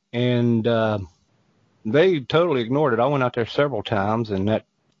 and they totally ignored it. I went out there several times, and that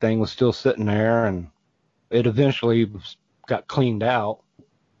thing was still sitting there, and it eventually got cleaned out.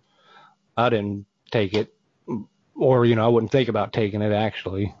 I didn't take it, or, I wouldn't think about taking it,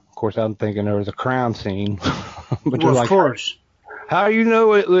 actually. Of course, I'm thinking there was a crime scene. But Well, of course. How do you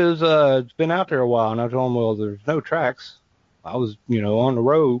know it was, it's been out there a while? And I told them, well, there's no tracks. I was, on the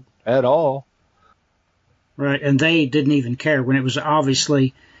road at all. Right, and they didn't even care when it was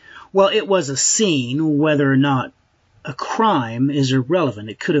obviously, well, it was a scene. Whether or not a crime is irrelevant.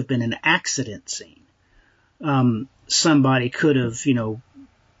 It could have been an accident scene. Somebody could have,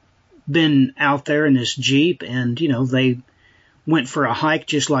 been out there in this Jeep and, they went for a hike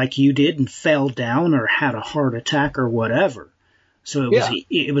just like you did and fell down or had a heart attack or whatever. So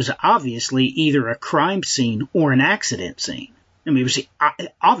it was obviously either a crime scene or an accident scene. I mean, it was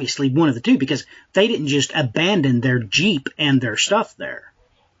obviously one of the two, because they didn't just abandon their Jeep and their stuff there.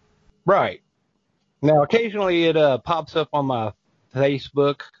 Right. Now, occasionally it pops up on my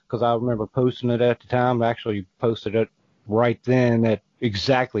Facebook, because I remember posting it at the time. I actually posted it right then at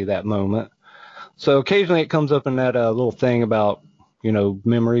exactly that moment. So occasionally it comes up in that little thing about,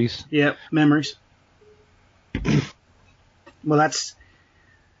 memories. Yep, memories. Well, that's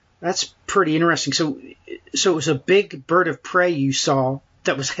pretty interesting. So it was a big bird of prey you saw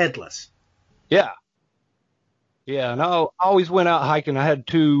that was headless. Yeah. Yeah, and I always went out hiking. I had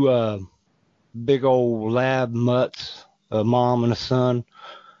two big old lab mutts, a mom and a son.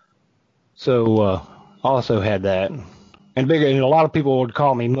 So I also had that. And a lot of people would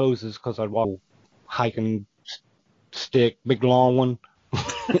call me Moses because I'd walk hiking stick, big long one.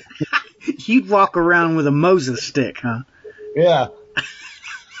 You'd walk around with a Moses stick, huh? Yeah.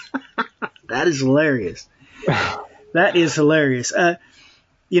 That is hilarious. That is hilarious.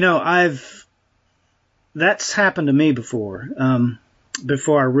 That's happened to me before.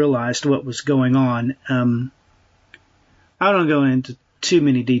 Before I realized what was going on. I don't go into too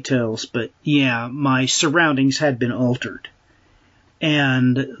many details, but yeah, my surroundings had been altered.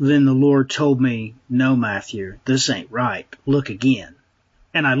 And then the Lord told me, no, Matthew, this ain't right. Look again.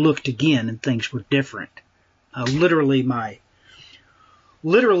 And I looked again and things were different. Literally,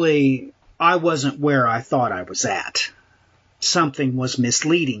 I wasn't where I thought I was at. Something was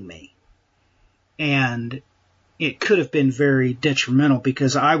misleading me. And it could have been very detrimental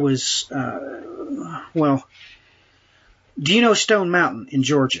because I was, do you know Stone Mountain in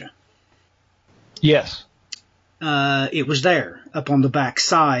Georgia? Yes. It was there, up on the back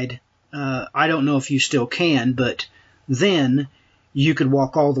side. I don't know if you still can, but then you could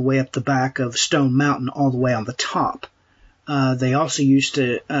walk all the way up the back of Stone Mountain, all the way on the top. They also used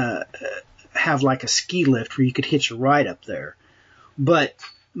to have like a ski lift where you could hitch a ride up there. But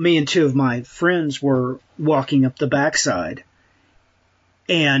me and two of my friends were walking up the backside,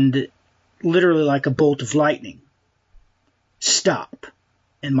 and literally like a bolt of lightning, stop.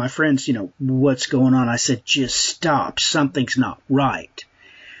 And my friends, what's going on? I said, just stop. Something's not right.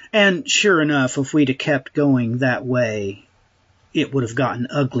 And sure enough, if we'd have kept going that way, it would have gotten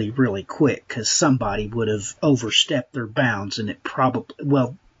ugly really quick because somebody would have overstepped their bounds, and it probably,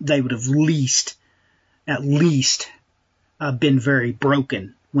 they would have at least been very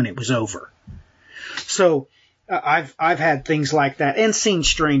broken when it was over. So I've had things like that and seen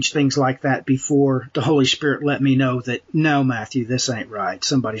strange things like that before. The Holy Spirit let me know that, no, Matthew, this ain't right.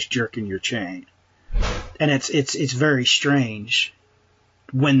 Somebody's jerking your chain. And it's very strange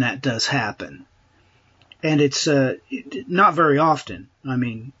when that does happen. And it's not very often. I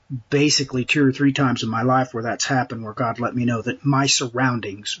mean, basically 2 or 3 times in my life where that's happened, where God let me know that my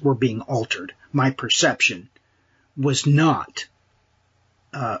surroundings were being altered. My perception was not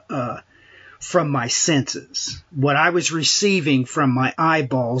from my senses. What I was receiving from my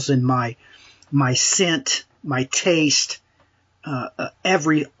eyeballs and my scent, my taste,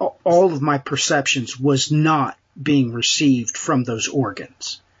 all of my perceptions was not being received from those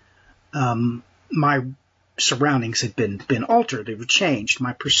organs. My surroundings had been altered. They were changed.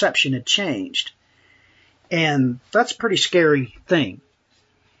 My perception had changed. And that's a pretty scary thing.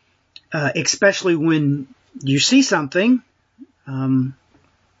 Especially when you see something, and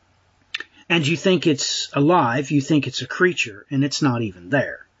you think it's alive, you think it's a creature, and it's not even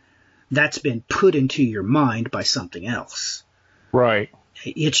there. That's been put into your mind by something else. Right.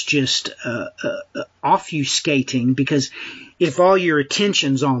 It's just obfuscating, because if all your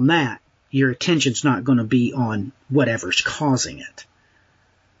attention's on that, your attention's not going to be on whatever's causing it.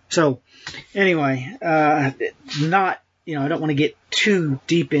 So, anyway, I don't want to get too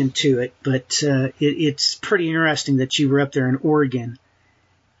deep into it, but it's pretty interesting that you were up there in Oregon,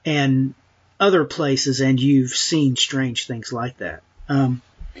 and other places, and you've seen strange things like that.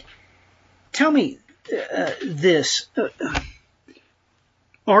 Tell me this.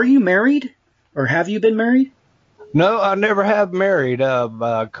 Are you married, or have you been married? No, I never have married.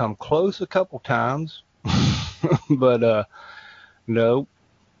 I've come close a couple times, but no.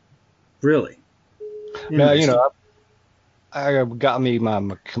 Really? Now, I got me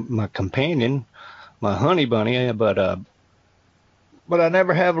my companion, my honey bunny, but I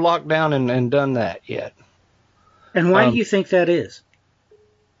never have locked down and done that yet. And why do you think that is?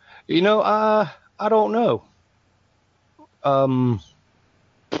 I don't know.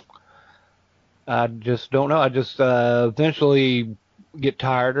 I just don't know. I just eventually get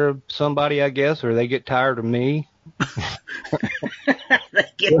tired of somebody, I guess, or they get tired of me. They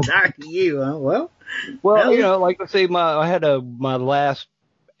get tired of you, huh? Well, like I say, I had my last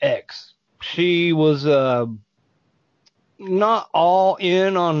ex. She was not all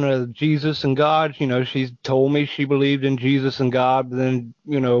in on Jesus and God. She told me she believed in Jesus and God, but then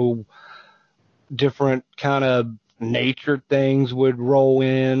different kind of nature things would roll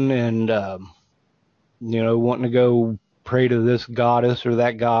in, and wanting to go pray to this goddess or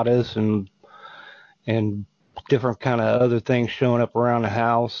that goddess, and different kind of other things showing up around the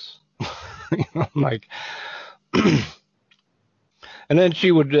house. I'm like, and then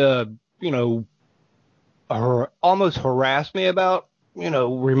she would, almost harass me about,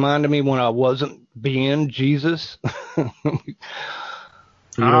 reminding me when I wasn't being Jesus.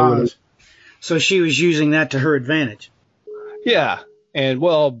 So she was using that to her advantage. Yeah. And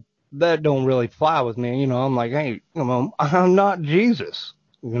well, that don't really fly with me. I'm like, hey, I'm not Jesus.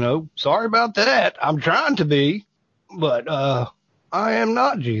 Sorry about that. I'm trying to be, but I am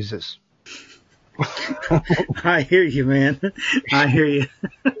not Jesus. I hear you, man. I hear you.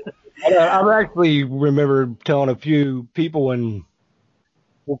 I've actually remember telling a few people in,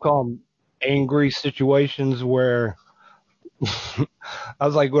 we'll call them angry situations, where I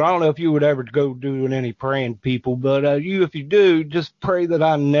was like, well, I don't know if you would ever go doing any praying, people, but if you do, just pray that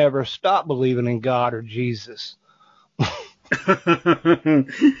I never stop believing in God or Jesus.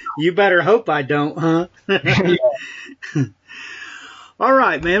 You better hope I don't, huh? Yeah. All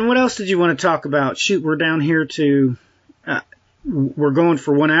right, man. What else did you want to talk about? Shoot, we're down here to, we're going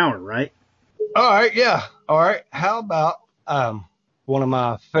for 1 hour, right? All right, yeah. All right. How about one of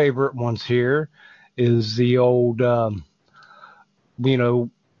my favorite ones here is the old, the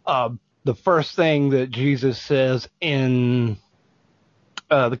first thing that Jesus says in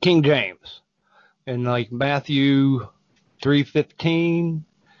the King James, in like Matthew 3:15,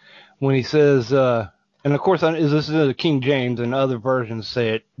 when he says, and of course this is the King James, and other versions say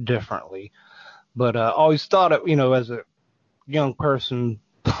it differently, but I always thought it, as a young person,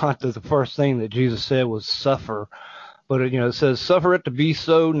 thought that the first thing that Jesus said was suffer. But it says, suffer it to be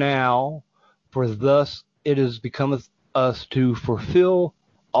so now, for thus it is becometh us to fulfill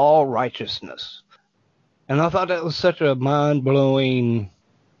all righteousness. And I thought that was such a mind-blowing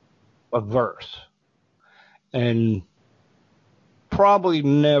verse, and probably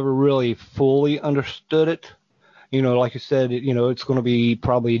never really fully understood it. Like you said, it's going to be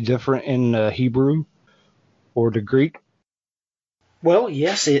probably different in Hebrew or the Greek. Well,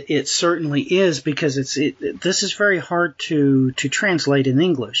 yes, it certainly is, because this is very hard to translate in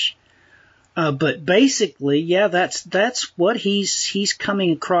English. But basically, yeah, that's what he's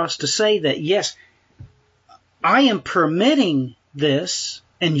coming across to say, that yes, I am permitting this,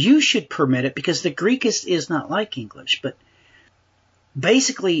 and you should permit it, because the Greek is not like English. But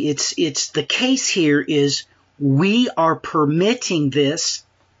basically, it's the case here is we are permitting this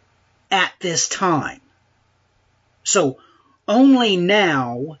at this time. So only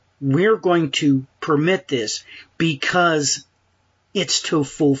now we're going to permit this, because it's to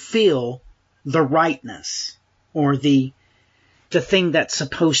fulfill the rightness, or the thing that's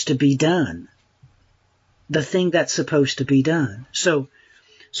supposed to be done. The thing that's supposed to be done. So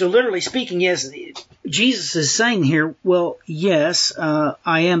literally speaking, yes, Jesus is saying here, well, yes,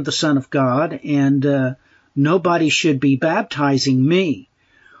 I am the Son of God, and nobody should be baptizing me.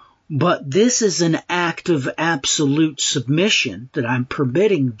 But this is an act of absolute submission that I'm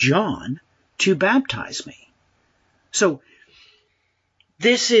permitting John to baptize me. So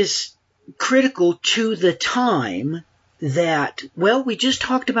this is critical to the time that, well, we just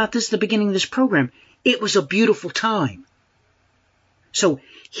talked about this at the beginning of this program. It was a beautiful time. So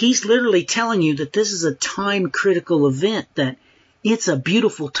he's literally telling you that this is a time-critical event, that it's a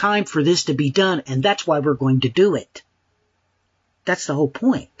beautiful time for this to be done, and that's why we're going to do it. That's the whole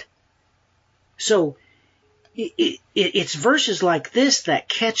point. So it's verses like this that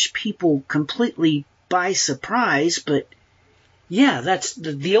catch people completely by surprise, but Yeah, that's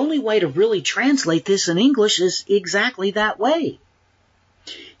the only way to really translate this in English is exactly that way.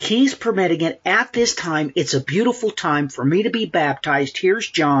 He's permitting it at this time. It's a beautiful time for me to be baptized. Here's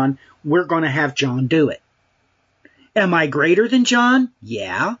John. We're going to have John do it. Am I greater than John?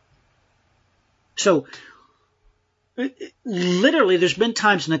 Yeah. So, literally, there's been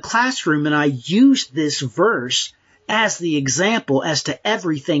times in the classroom and I used this verse as the example as to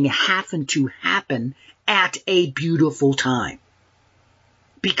everything having to happen at a beautiful time.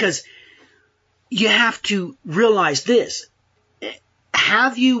 Because you have to realize this.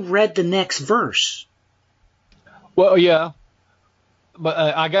 Have you read the next verse? Well, yeah, but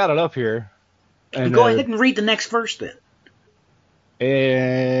I got it up here. And, go ahead and read the next verse then.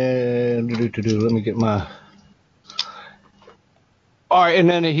 And let me get my. All right, and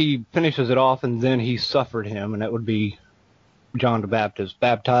then he finishes it off, and then he suffered him, and that would be John the Baptist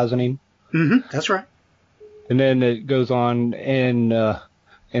baptizing him. Mm-hmm, that's right. And then it goes on,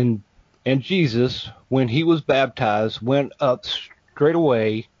 and Jesus, when he was baptized, went up straight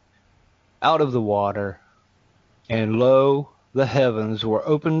away out of the water, and lo, the heavens were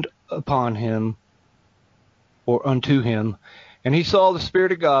opened upon him, or unto him, and he saw the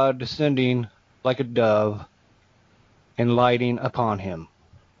Spirit of God descending like a dove and lighting upon him.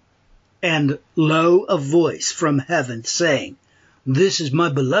 And lo, a voice from heaven saying, "This is my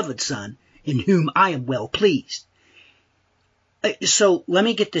beloved Son, in whom I am well pleased." So let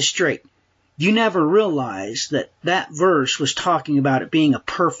me get this straight. You never realized that that verse was talking about it being a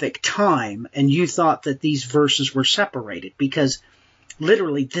perfect time, and you thought that these verses were separated, because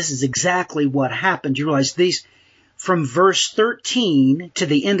literally this is exactly what happened. You realize these, from verse 13 to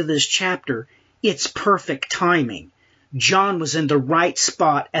the end of this chapter, it's perfect timing. John was in the right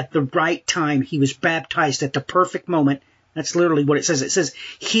spot at the right time. He was baptized at the perfect moment. That's literally what it says. It says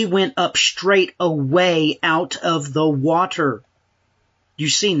he went up straight away out of the water.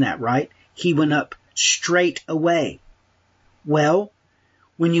 You've seen that, right? He went up straight away. Well,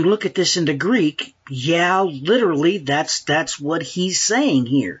 when you look at this in the Greek, yeah, literally, that's what he's saying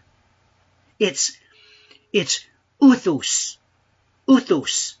here. It's uthos.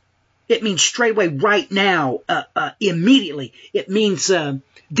 Uthos. It means straight away, right now, immediately. It means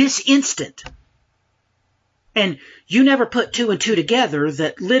this instant. And you never put two and two together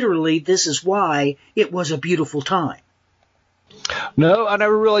that literally this is why it was a beautiful time. No, I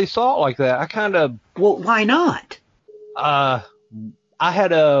never really saw it like that. I kind of... Well, why not? I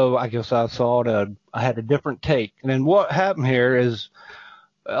had I had a different take. And then what happened here is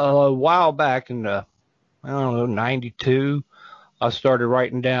a while back in the, 92, I started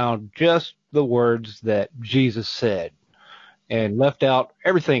writing down just the words that Jesus said and left out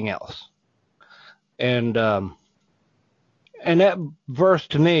everything else. And that verse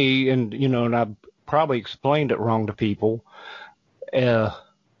to me, and I probably explained it wrong to people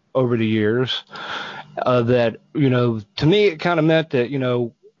over the years, that, to me it kind of meant that,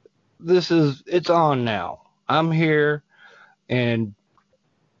 it's on now. I'm here and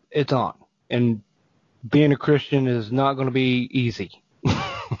it's on. And being a Christian is not going to be easy.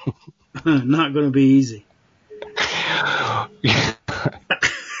 Not going to be easy.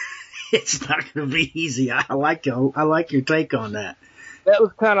 It's not going to be easy. I like your take on that. That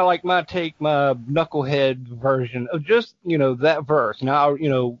was kind of like my knucklehead version of just, that verse. Now,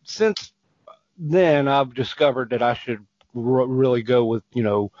 since then I've discovered that I should really go with,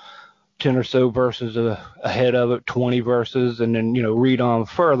 10 or so verses ahead of it, 20 verses, and then, read on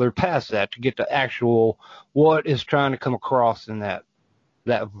further past that to get the actual what is trying to come across in that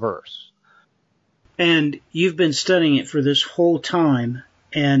verse. And you've been studying it for this whole time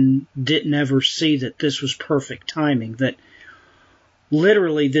and didn't ever see that this was perfect timing, that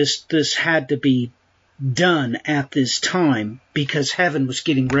literally this had to be done at this time because heaven was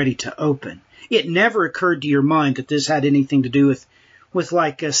getting ready to open. It never occurred to your mind that this had anything to do with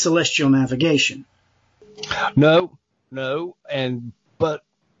like celestial navigation. No, but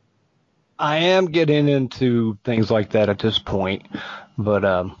I am getting into things like that at this point. But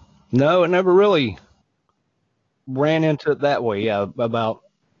no, it never really ran into it that way. Yeah, about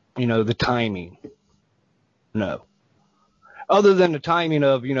the timing. No, other than the timing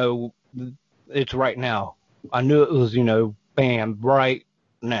of it's right now. I knew it was bam, right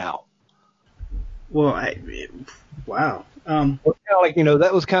now. Well, wow. Well,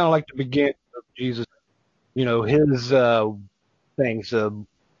 that was kind of like the beginning of Jesus, his things,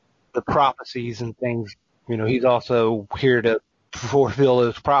 the prophecies and things. He's also here to fulfill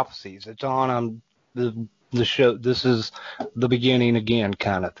those prophecies. It's on the show. This is the beginning again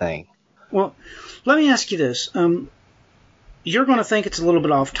kind of thing. Well, let me ask you this. You're going to think it's a little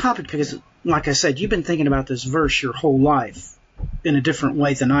bit off topic because, like I said, you've been thinking about this verse your whole life. in a different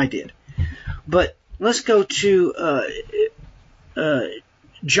way than I did. But let's go to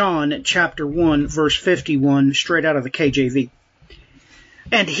John chapter 1, verse 51, straight out of the KJV.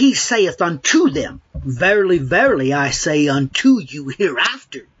 And he saith unto them, Verily, verily, I say unto you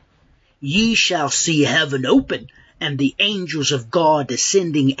hereafter, ye shall see heaven open, and the angels of God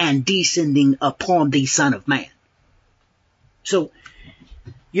ascending and descending upon the Son of Man. So,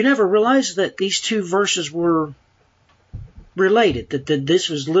 you never realized that these two verses were related, that this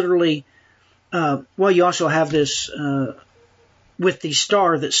was literally, well, you also have this with the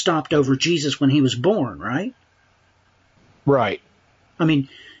star that stopped over Jesus when he was born, right? Right. I mean,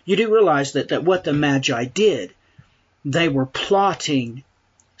 you do realize that what the Magi did, they were plotting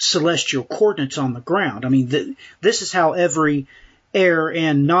celestial coordinates on the ground. I mean, this is how every air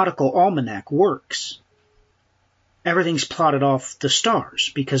and nautical almanac works. Everything's plotted off the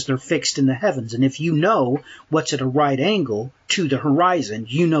stars because they're fixed in the heavens. And if you know what's at a right angle to the horizon,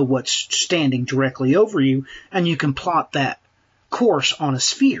 you know what's standing directly over you, and you can plot that course on a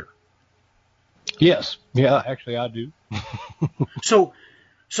sphere. Yes. Yeah, actually I do. So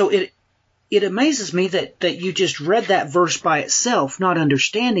it amazes me that you just read that verse by itself, not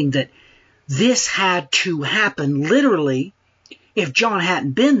understanding that this had to happen literally. If John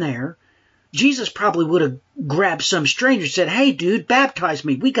hadn't been there, Jesus probably would have grabbed some stranger and said, hey, dude, baptize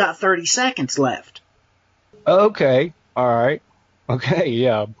me. We got 30 seconds left. Okay. All right. Okay.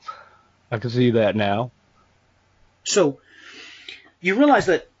 Yeah. I can see that now. So you realize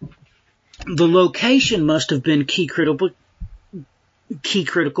that the location must have been key critical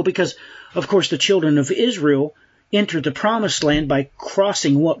because, of course, the children of Israel entered the promised land by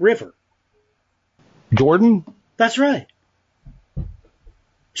crossing what river? Jordan? That's right.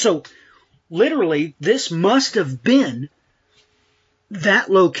 So, literally, this must have been that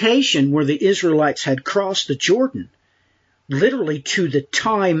location where the Israelites had crossed the Jordan, literally to the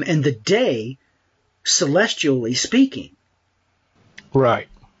time and the day, celestially speaking. Right.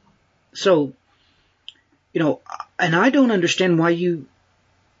 So, and I don't understand why you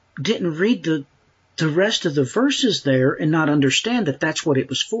didn't read the rest of the verses there and not understand that that's what it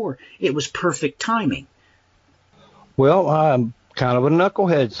was for. It was perfect timing. Well, I'm kind of a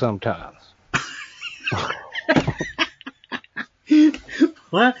knucklehead sometimes.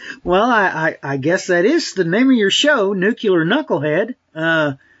 Well, I guess that is the name of your show, Nuclear Knucklehead.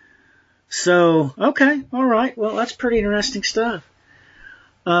 So, okay, all right. Well, that's pretty interesting stuff.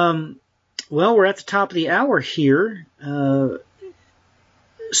 Well, we're at the top of the hour here.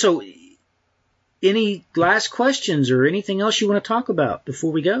 So, any last questions or anything else you want to talk about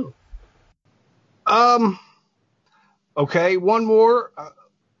before we go? Okay, one more.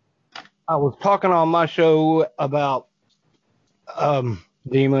 I was talking on my show about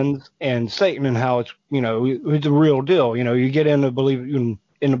demons and Satan and how it's, it's a real deal. You get into believe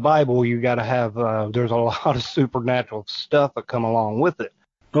in the Bible, you got to have, there's a lot of supernatural stuff that come along with it.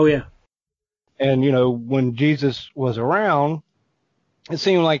 Oh, yeah. And, when Jesus was around, it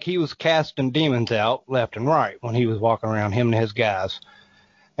seemed like he was casting demons out left and right when he was walking around, him and his guys.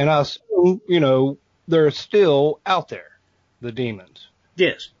 And I assume, they're still out there, the demons.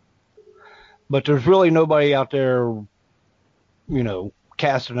 Yes. But there's really nobody out there,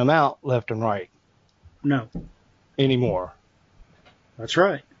 casting them out left and right. No. Anymore. That's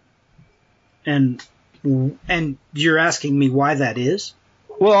right. And you're asking me why that is?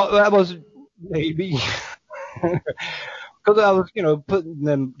 Well, that was maybe because I was, putting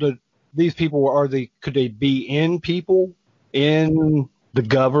them. These people could they be in people, in the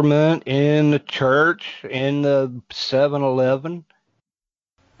government, in the church, in the 7-Eleven?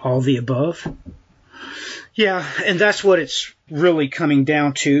 All the above. Yeah, and that's what it's really coming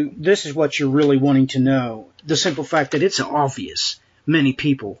down to. This is what you're really wanting to know. The simple fact that it's obvious many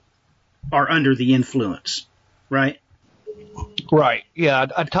people are under the influence, right? Right. Yeah,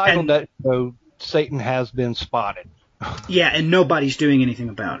 I titled that, Satan has been spotted. Yeah, and nobody's doing anything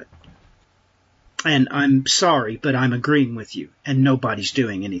about it. And I'm sorry, but I'm agreeing with you, and nobody's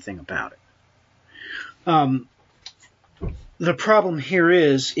doing anything about it. The problem here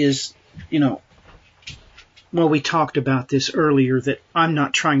is, well, we talked about this earlier, that I'm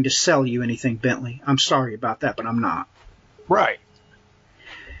not trying to sell you anything, Bentley. I'm sorry about that, but I'm not. Right.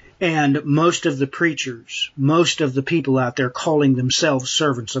 And most of the preachers, most of the people out there calling themselves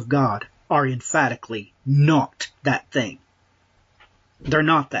servants of God are emphatically not that thing. They're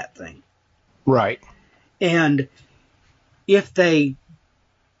not that thing. Right. And if they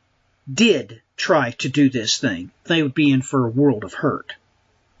did try to do this thing, they would be in for a world of hurt.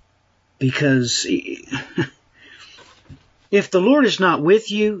 Because if the Lord is not with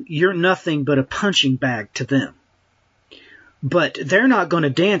you, you're nothing but a punching bag to them. But they're not going to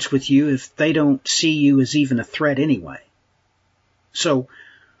dance with you if they don't see you as even a threat anyway. So,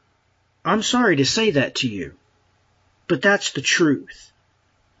 I'm sorry to say that to you, but that's the truth.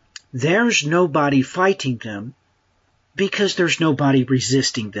 There's nobody fighting them because there's nobody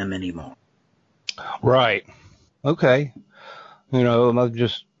resisting them anymore. Right. Okay.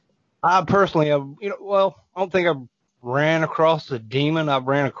 I personally have, I don't think I've ran across a demon. I've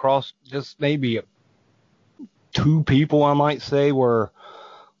ran across just maybe 2 people, I might say, were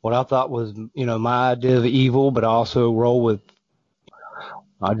what I thought was, my idea of evil, but I also roll with,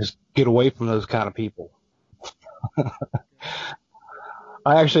 I just get away from those kind of people.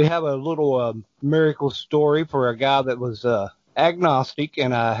 I actually have a little miracle story for a guy that was agnostic,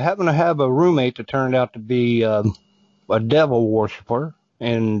 and I happen to have a roommate that turned out to be a devil worshiper,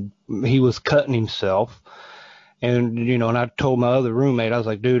 and he was cutting himself. And, and I told my other roommate, I was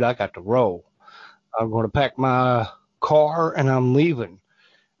like, dude, I got to roll. I'm going to pack my car, and I'm leaving.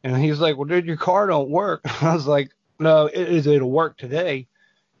 And he's like, well, dude, your car don't work. I was like, no, it'll work today.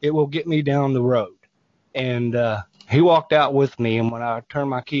 It will get me down the road. And he walked out with me, and when I turned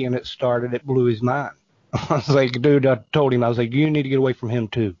my key and it started, it blew his mind. I was like, dude, I told him, I was like, you need to get away from him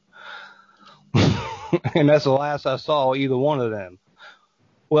too. And that's the last I saw either one of them.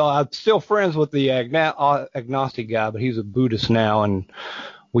 Well, I'm still friends with the agnostic guy, but he's a Buddhist now, and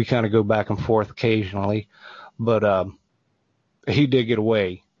we kind of go back and forth occasionally. But he did get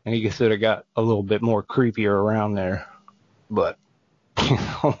away, and he said it got a little bit more creepier around there. But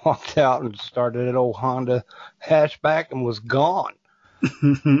I walked out and started an old Honda hatchback and was gone.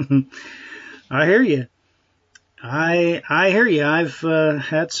 I hear you. I hear you. I've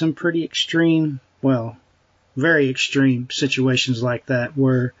had some pretty extreme, very extreme situations like that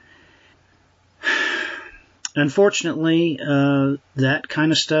where, unfortunately, that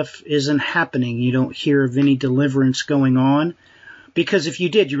kind of stuff isn't happening. You don't hear of any deliverance going on, because if you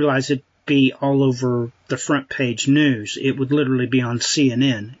did, you realize it'd be all over the front page news. It would literally be on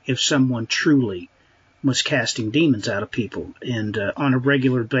CNN if someone truly was casting demons out of people and on a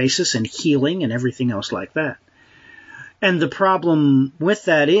regular basis and healing and everything else like that. And the problem with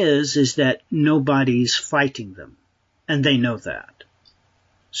that is that nobody's fighting them, and they know that.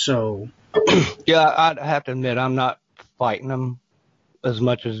 So, yeah, I'd have to admit I'm not fighting them as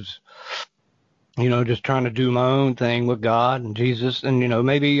much as, just trying to do my own thing with God and Jesus, and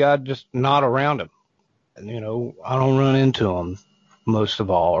maybe I just not around them, and I don't run into them most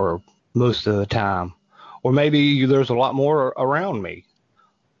of all or most of the time, or maybe there's a lot more around me,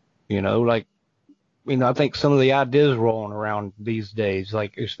 I think some of the ideas rolling around these days,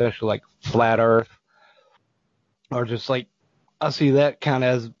 like especially like flat Earth, are just like, I see that kind of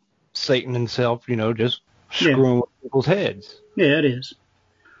as Satan himself, just screwing with people's heads. Yeah, it is.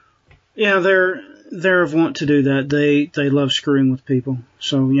 Yeah, they're of want to do that. They love screwing with people.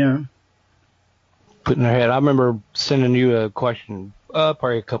 So yeah, putting their head. I remember sending you a question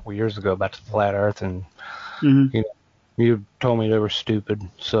probably a couple years ago about the flat Earth, and you told me they were stupid.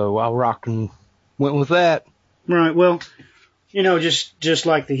 So I rocked and went with that. Right. Well, just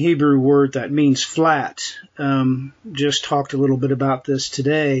like the Hebrew word that means flat, just talked a little bit about this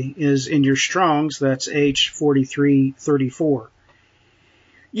today, is in your Strong's, that's H4334.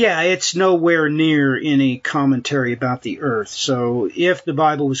 Yeah, it's nowhere near any commentary about the earth. So if the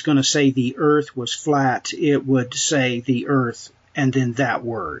Bible was going to say the earth was flat, it would say the earth and then that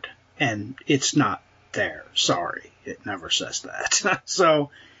word. And it's not there. Sorry. It never says that. So,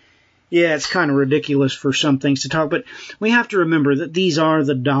 yeah, it's kind of ridiculous for some things to talk, but we have to remember that these are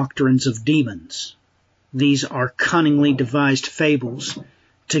the doctrines of demons. These are cunningly devised fables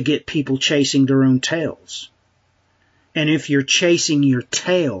to get people chasing their own tails. And if you're chasing your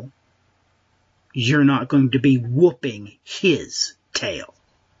tail, you're not going to be whooping his tail.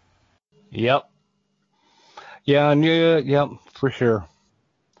 Yep. Yeah, yep, for sure.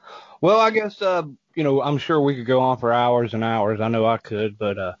 Well, I guess, I'm sure we could go on for hours and hours. I know I could,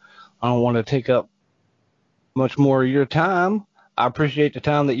 but I don't want to take up much more of your time. I appreciate the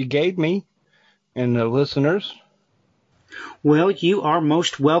time that you gave me and the listeners. Well, you are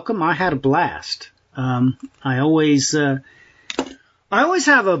most welcome. I had a blast. I always have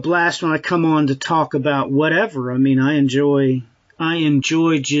a blast when I come on to talk about whatever. I mean, I enjoy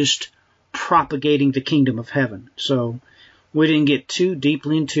just propagating the kingdom of heaven. So we didn't get too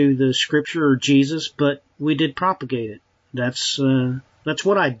deeply into the scripture or Jesus, but we did propagate it. That's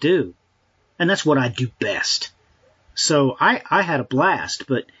what I do. And that's what I do best. So I had a blast,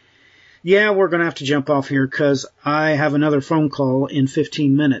 but yeah, we're going to have to jump off here because I have another phone call in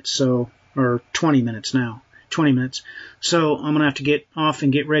 15 minutes, or 20 minutes now. 20 minutes. So I'm going to have to get off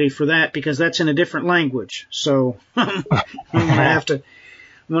and get ready for that because that's in a different language. So I'm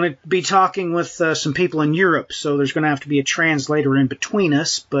going to be talking with some people in Europe. So there's going to have to be a translator in between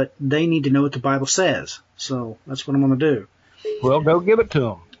us, but they need to know what the Bible says. So that's what I'm going to do. Well, go give it to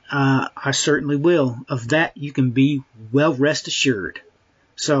them. I certainly will. Of that, you can be well rest assured.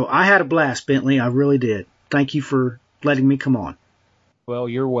 So I had a blast, Bentley. I really did. Thank you for letting me come on. Well,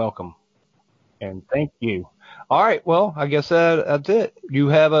 you're welcome. And thank you. All right. Well, I guess that's it. You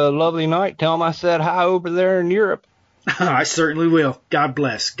have a lovely night. Tell them I said hi over there in Europe. I certainly will. God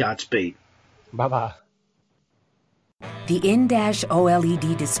bless. Godspeed. Bye-bye. The in-dash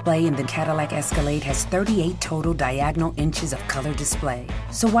OLED display in the Cadillac Escalade has 38 total diagonal inches of color display.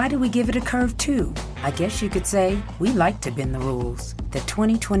 So why do we give it a curve too? I guess you could say we like to bend the rules. The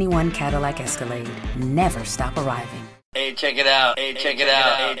 2021 Cadillac Escalade. Never stop arriving. Hey, check it out. Hey, check it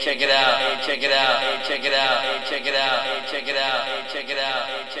out. Hey, check it out. Hey, check it out. Hey, check it out. Hey, check it out. Hey, check it out. Hey, check it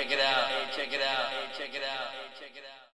out.